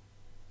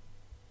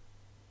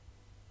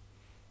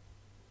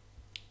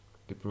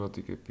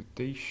 Diplomatic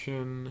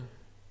reputation.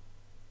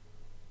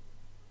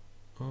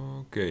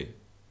 Okay.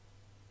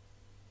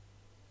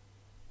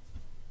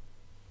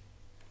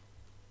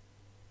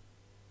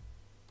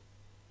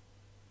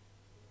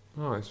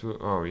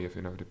 Oh, we have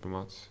enough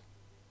diplomats.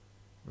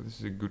 But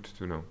this is good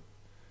to know.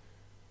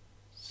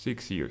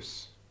 6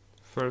 years.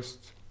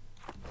 First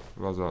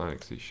vassal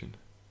annexation.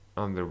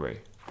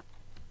 Underway.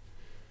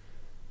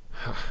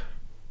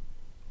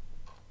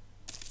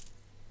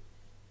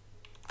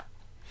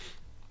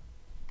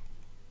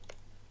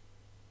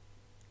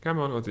 Come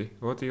on,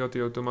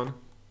 Oti Ottoman.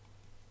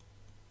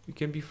 We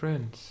can be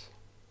friends.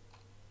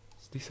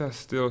 These are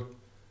still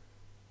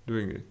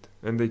doing it.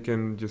 And they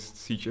can just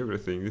siege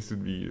everything. This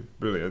would be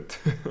brilliant.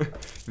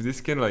 If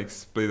this can like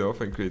split off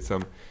and create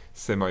some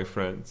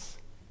semi-friends.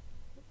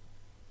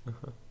 The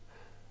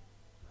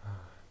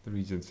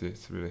regency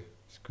is really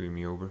screwing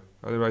me over.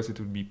 Otherwise it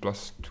would be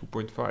plus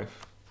 2.5.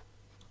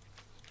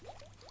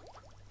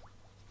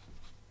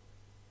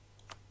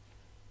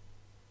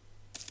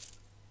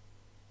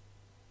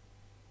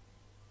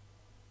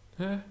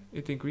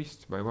 It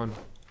increased by 1.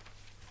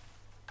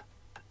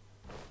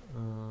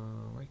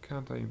 Why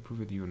can't I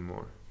improve it even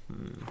more?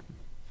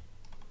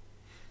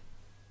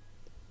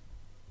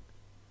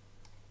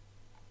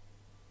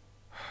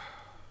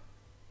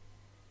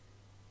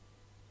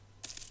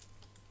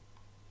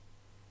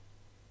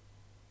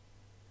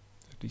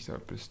 At least our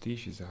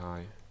prestige is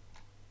high.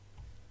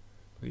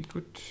 We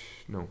could...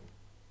 no.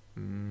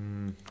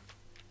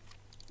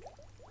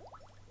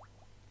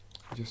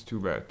 Just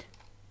too bad.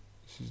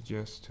 This is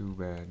just too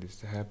bad.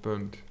 This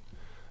happened.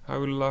 I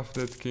would love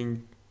that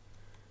king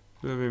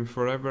to live him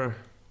forever.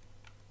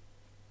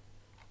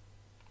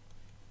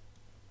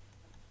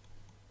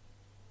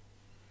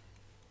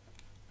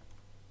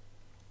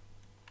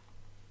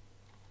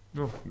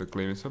 No, the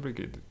claim is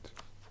fabricated.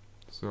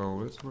 So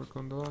let's work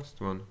on the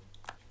last one.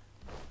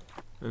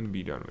 And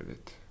be done with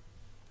it.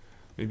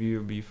 Maybe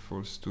we'll be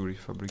forced to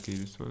refabricate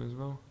this one as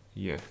well.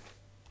 Yeah.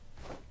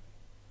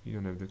 We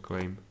don't have the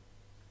claim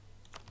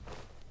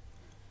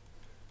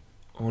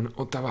on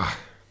Ottawa.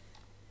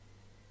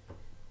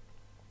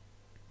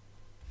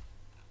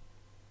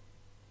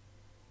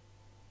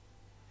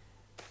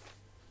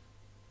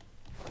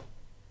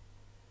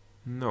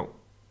 No.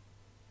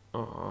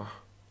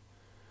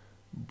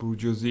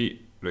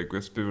 Bourgeoisie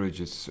request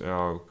privileges.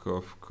 Oh,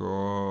 of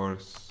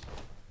course.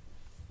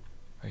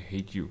 I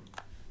hate you.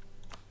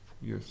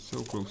 We are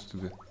so close to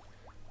the...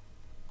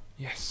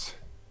 Yes!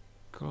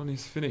 Colony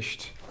is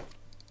finished.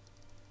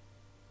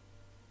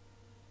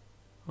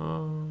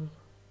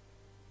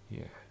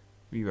 Yeah,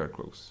 we were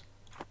close.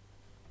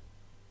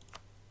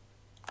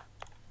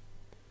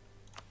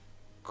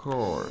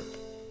 Core.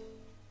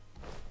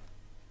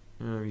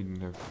 We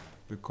didn't have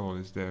the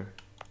colonies there.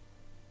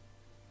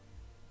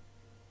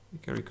 We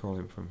can recall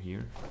him from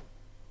here.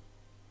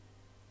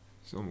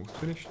 He's almost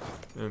finished.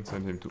 And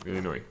send him to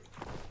Illinois.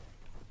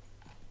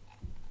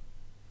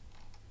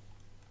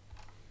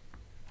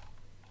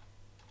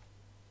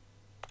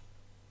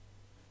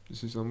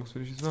 This is almost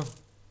finished as well.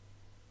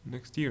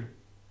 Next year.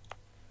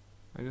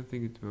 I don't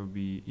think it will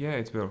be... Yeah,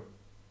 it will.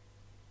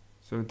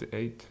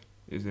 78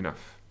 is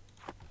enough.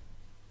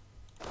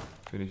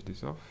 Finish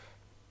this off.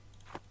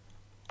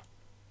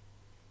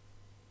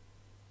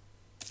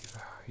 Give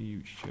a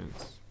huge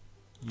chance.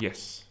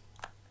 Yes.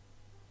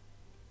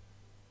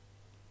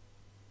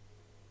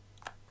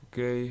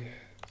 Okay.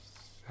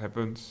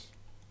 Happens.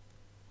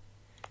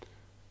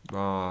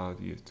 But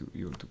you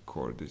have to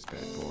core this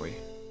bad boy.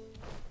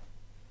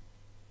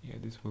 Yeah,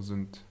 this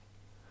wasn't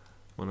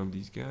one of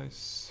these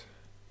guys.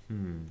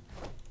 Where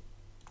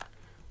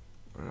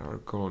are our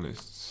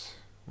colonists?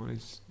 One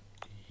is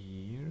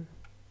here.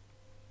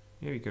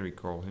 Yeah, we can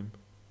recall him.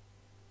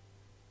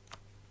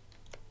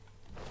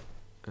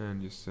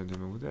 And just send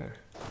him over there.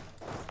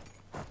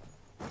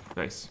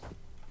 Nice.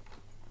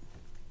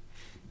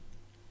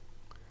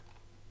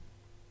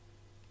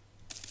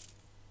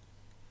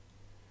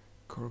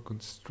 Core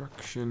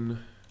construction.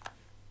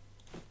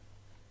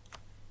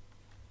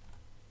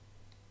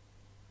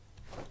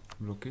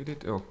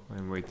 Located. Oh,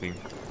 I'm waiting.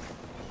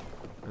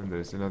 And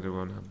there's another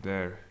one up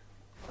there.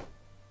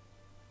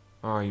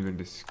 Ah, even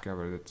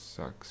discovered. That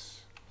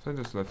sucks. So I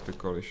just left the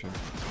coalition.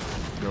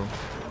 Go.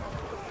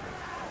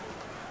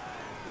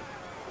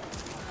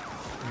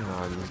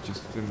 Ah, it was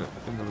just in the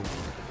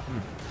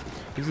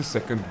This is the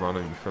second one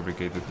and we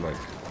fabricated like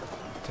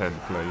 10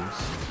 planes.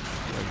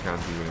 I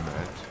can't be really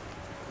mad.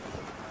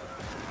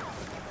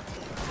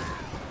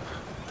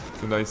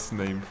 It's a nice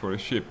name for a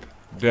ship.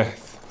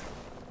 Death.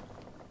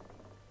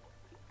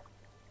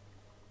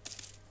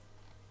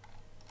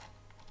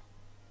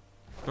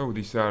 Oh,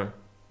 these are...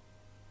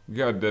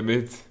 God damn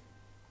it.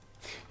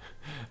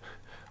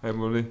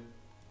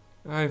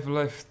 I've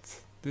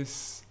left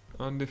this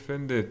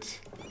undefended.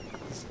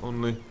 It's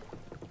only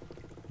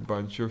a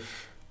bunch of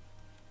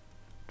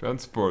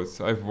transports.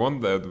 I've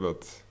won that,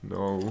 but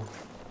no.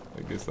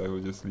 I guess I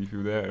will just leave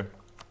you there,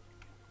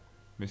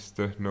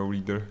 Mr. No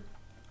Reader.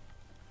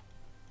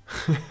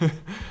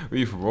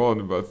 We've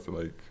won, but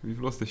like,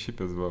 we've lost the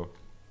ship as well.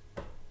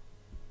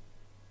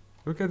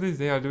 Look at this,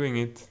 they are doing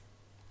it.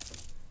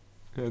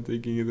 They are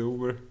taking it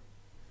over.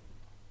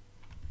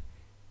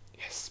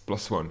 Yes,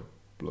 +1.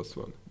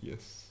 +1,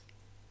 yes.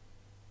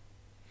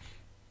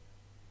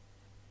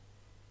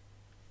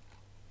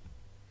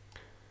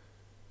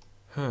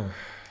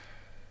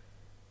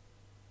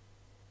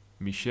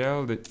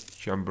 Michel de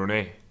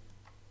Chambronnet.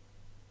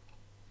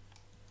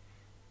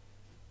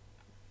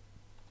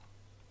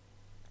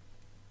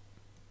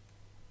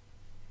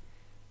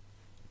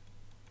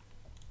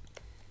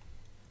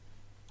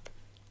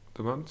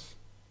 Ottomans?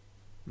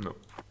 No.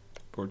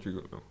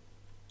 Portugal, no.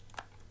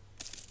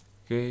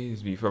 Okay,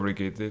 we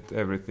fabricated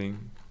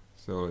everything,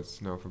 so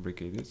let's now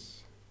fabricate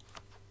this.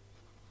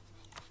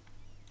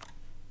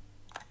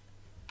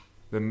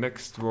 The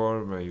next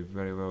war may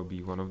very well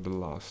be one of the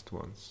last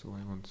ones, so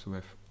I want to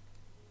have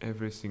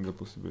every single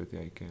possibility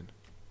I can.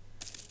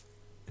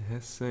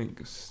 Hessen,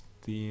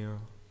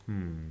 Castile.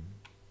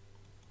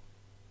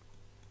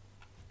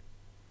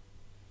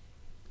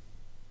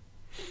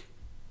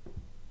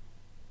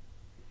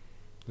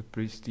 The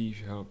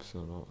prestige helps a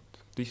lot.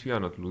 At least we are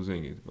not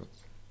losing it, but...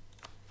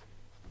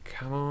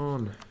 Come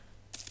on!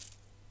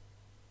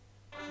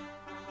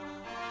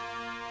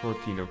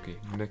 14, okay.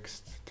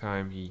 Next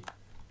time he...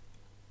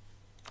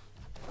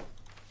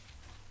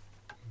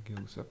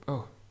 goes up.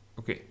 Oh,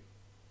 okay.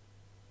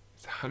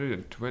 It's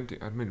 120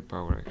 admin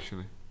power,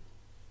 actually.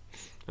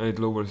 And it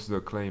lowers the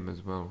claim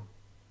as well.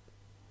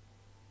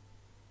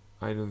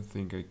 I don't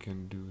think I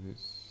can do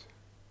this.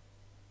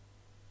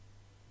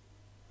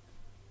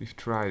 We've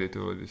tried it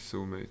already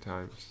so many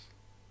times,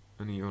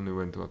 and he only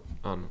went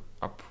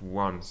up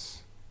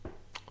once.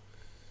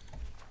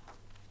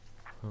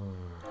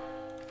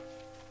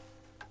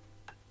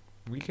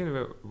 We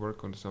can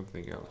work on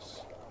something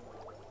else.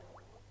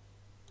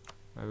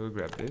 I will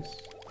grab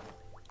this.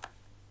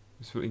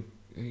 This will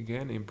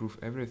again improve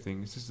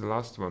everything. This is the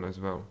last one as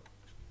well.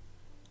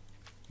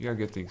 We are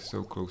getting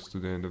so close to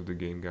the end of the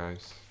game,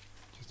 guys.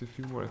 Just a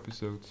few more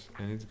episodes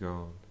and it's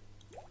gone.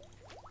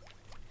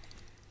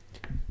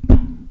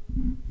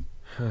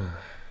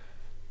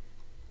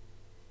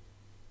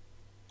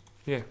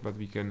 Yeah, but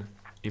we can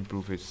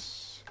improve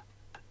his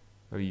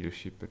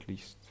leadership at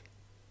least.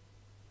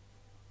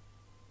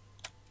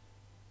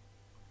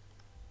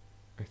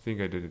 I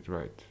think I did it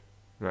right.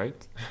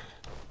 Right?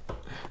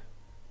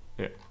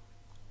 Yeah.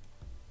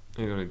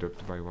 It only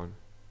dropped by 1.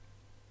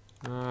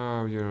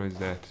 Oh, you know, is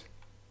that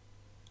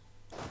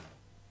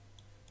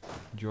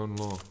John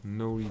Law,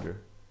 no reader.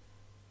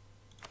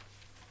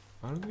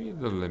 Aren't we at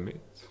the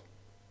limit?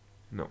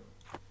 No.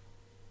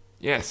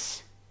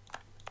 Yes!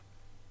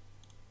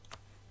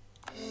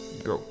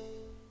 Go.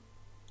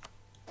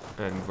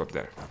 And move up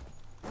there.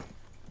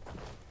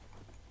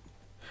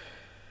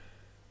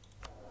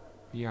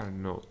 We are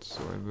not,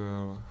 so I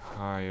will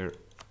hire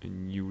a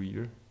new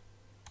reader.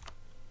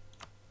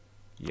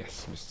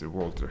 Yes, Mr.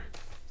 Walter.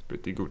 It's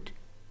pretty good.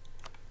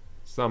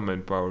 Some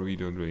manpower we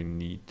don't really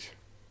need.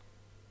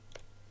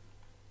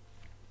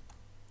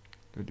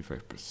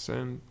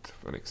 35%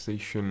 of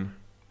annexation.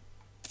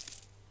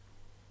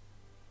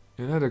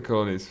 Another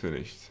colony is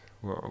finished.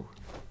 Wow.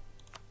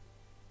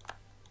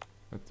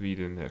 But we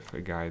didn't have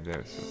a guy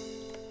there, so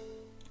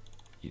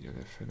you don't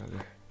have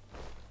another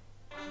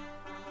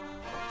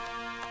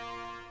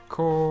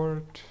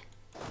court.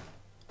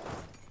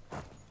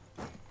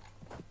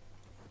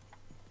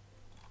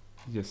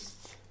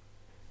 Just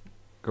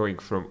going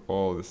from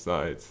all the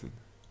sides.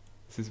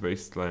 This is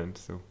wasteland,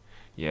 so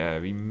yeah,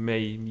 we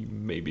may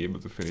be able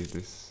to finish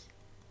this.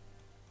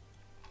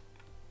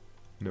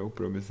 No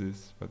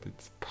promises, but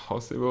it's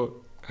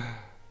possible.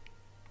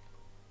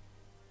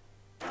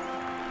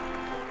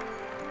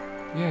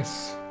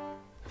 Yes.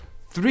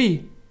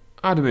 3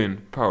 admin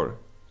power.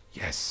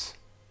 Yes.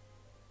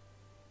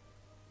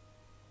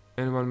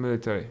 And 1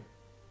 military.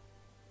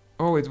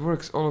 Oh, it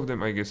works. All of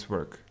them, I guess,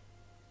 work.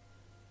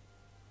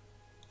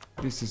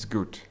 This is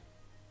good.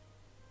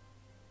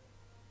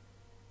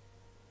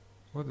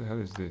 What the hell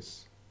is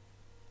this?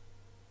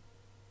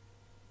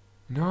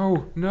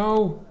 No,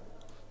 no.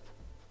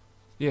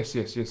 Yes.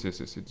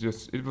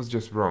 It was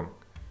just wrong.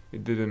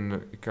 It didn't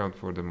account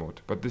for the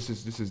mod. But this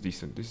is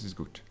decent. This is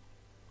good.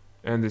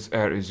 And this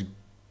air is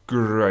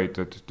great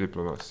at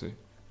diplomacy.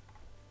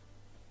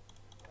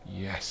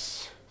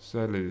 Yes.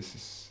 Sadly, this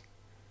is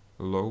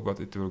low, but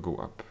it will go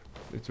up.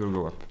 It will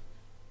go up.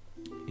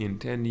 In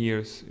 10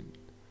 years, it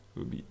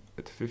will be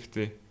at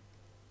 50.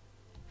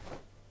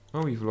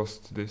 Oh, we've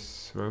lost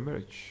this royal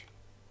marriage.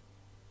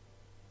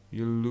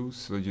 You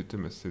lose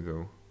legitimacy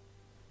though,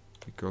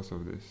 because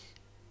of this.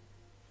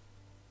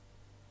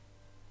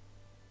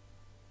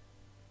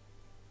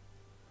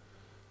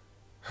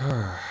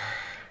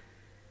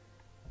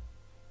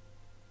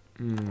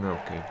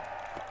 Okay,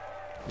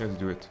 let's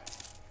do it.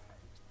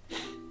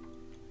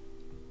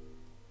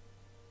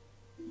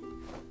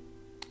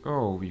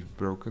 Oh, we've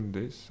broken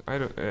this. I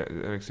don't.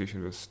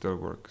 Annexation will still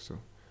work, so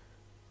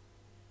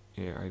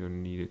yeah, I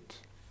don't need it.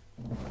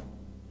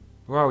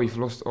 Wow, we've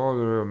lost all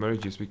the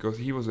marriages because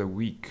he was a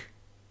weak.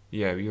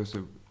 Yeah, he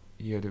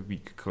had a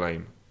weak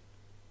claim.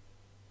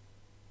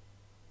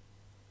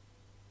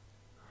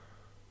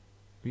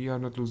 We are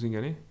not losing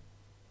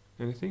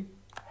anything.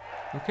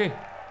 Okay.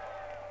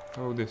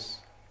 Oh, this.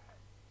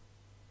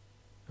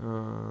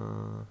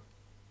 Do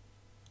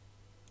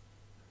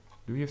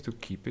we have to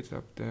keep it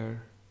up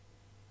there?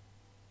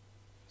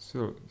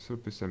 So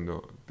piss them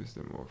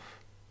off.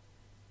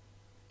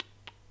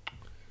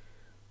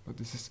 But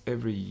this is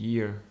every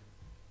year.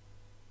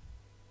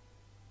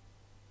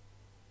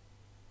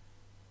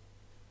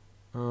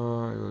 I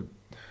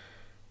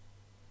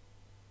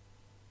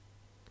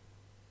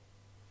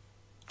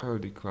will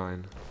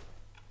decline.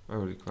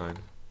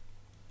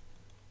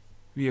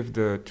 We have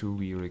the 2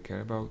 we really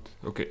care about.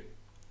 Okay,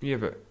 we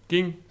have a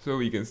king, so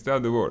we can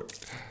start the war.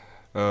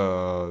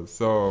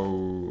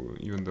 So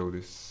even though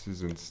this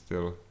isn't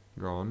still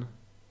gone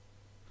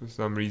for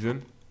some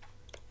reason.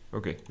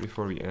 Okay,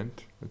 before we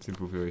end, let's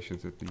improve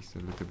relations at least a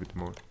little bit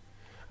more.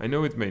 I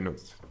know it may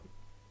not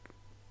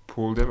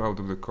pull them out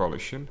of the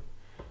coalition,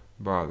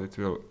 but it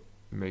will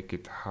make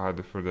it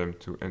harder for them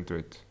to enter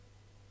it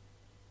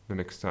the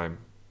next time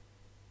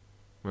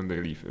when they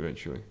leave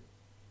eventually.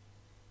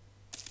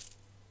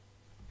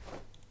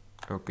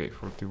 Okay,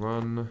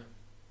 41.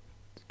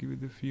 Let's give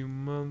it a few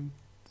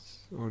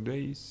months or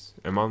days.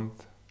 A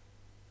month.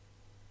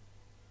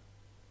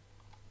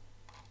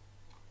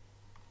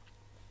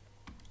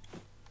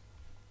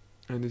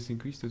 And this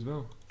increased as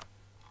well.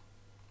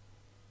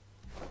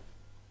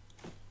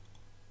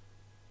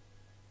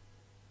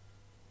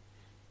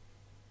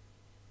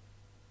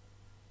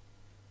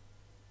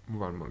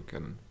 One more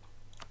cannon.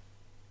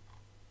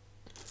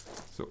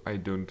 So I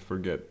don't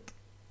forget.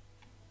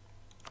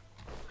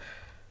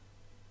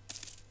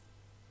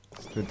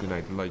 It's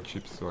 29 light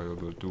ships, so I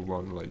will do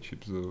 1 light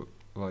ship, so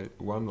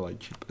one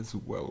light ship as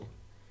well.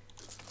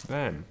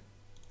 Bam!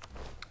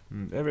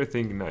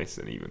 Everything nice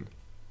and even.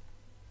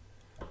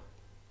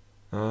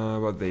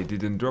 But they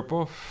didn't drop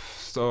off,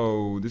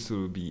 so this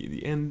will be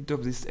the end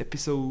of this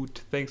episode.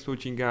 Thanks for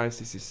watching, guys.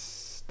 This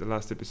is the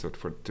last episode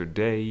for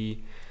today.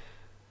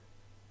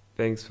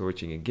 Thanks for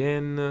watching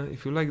again.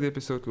 If you like the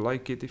episode,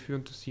 like it. If you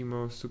want to see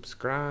more,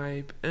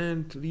 subscribe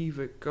and leave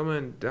a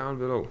comment down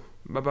below.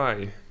 Bye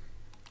bye.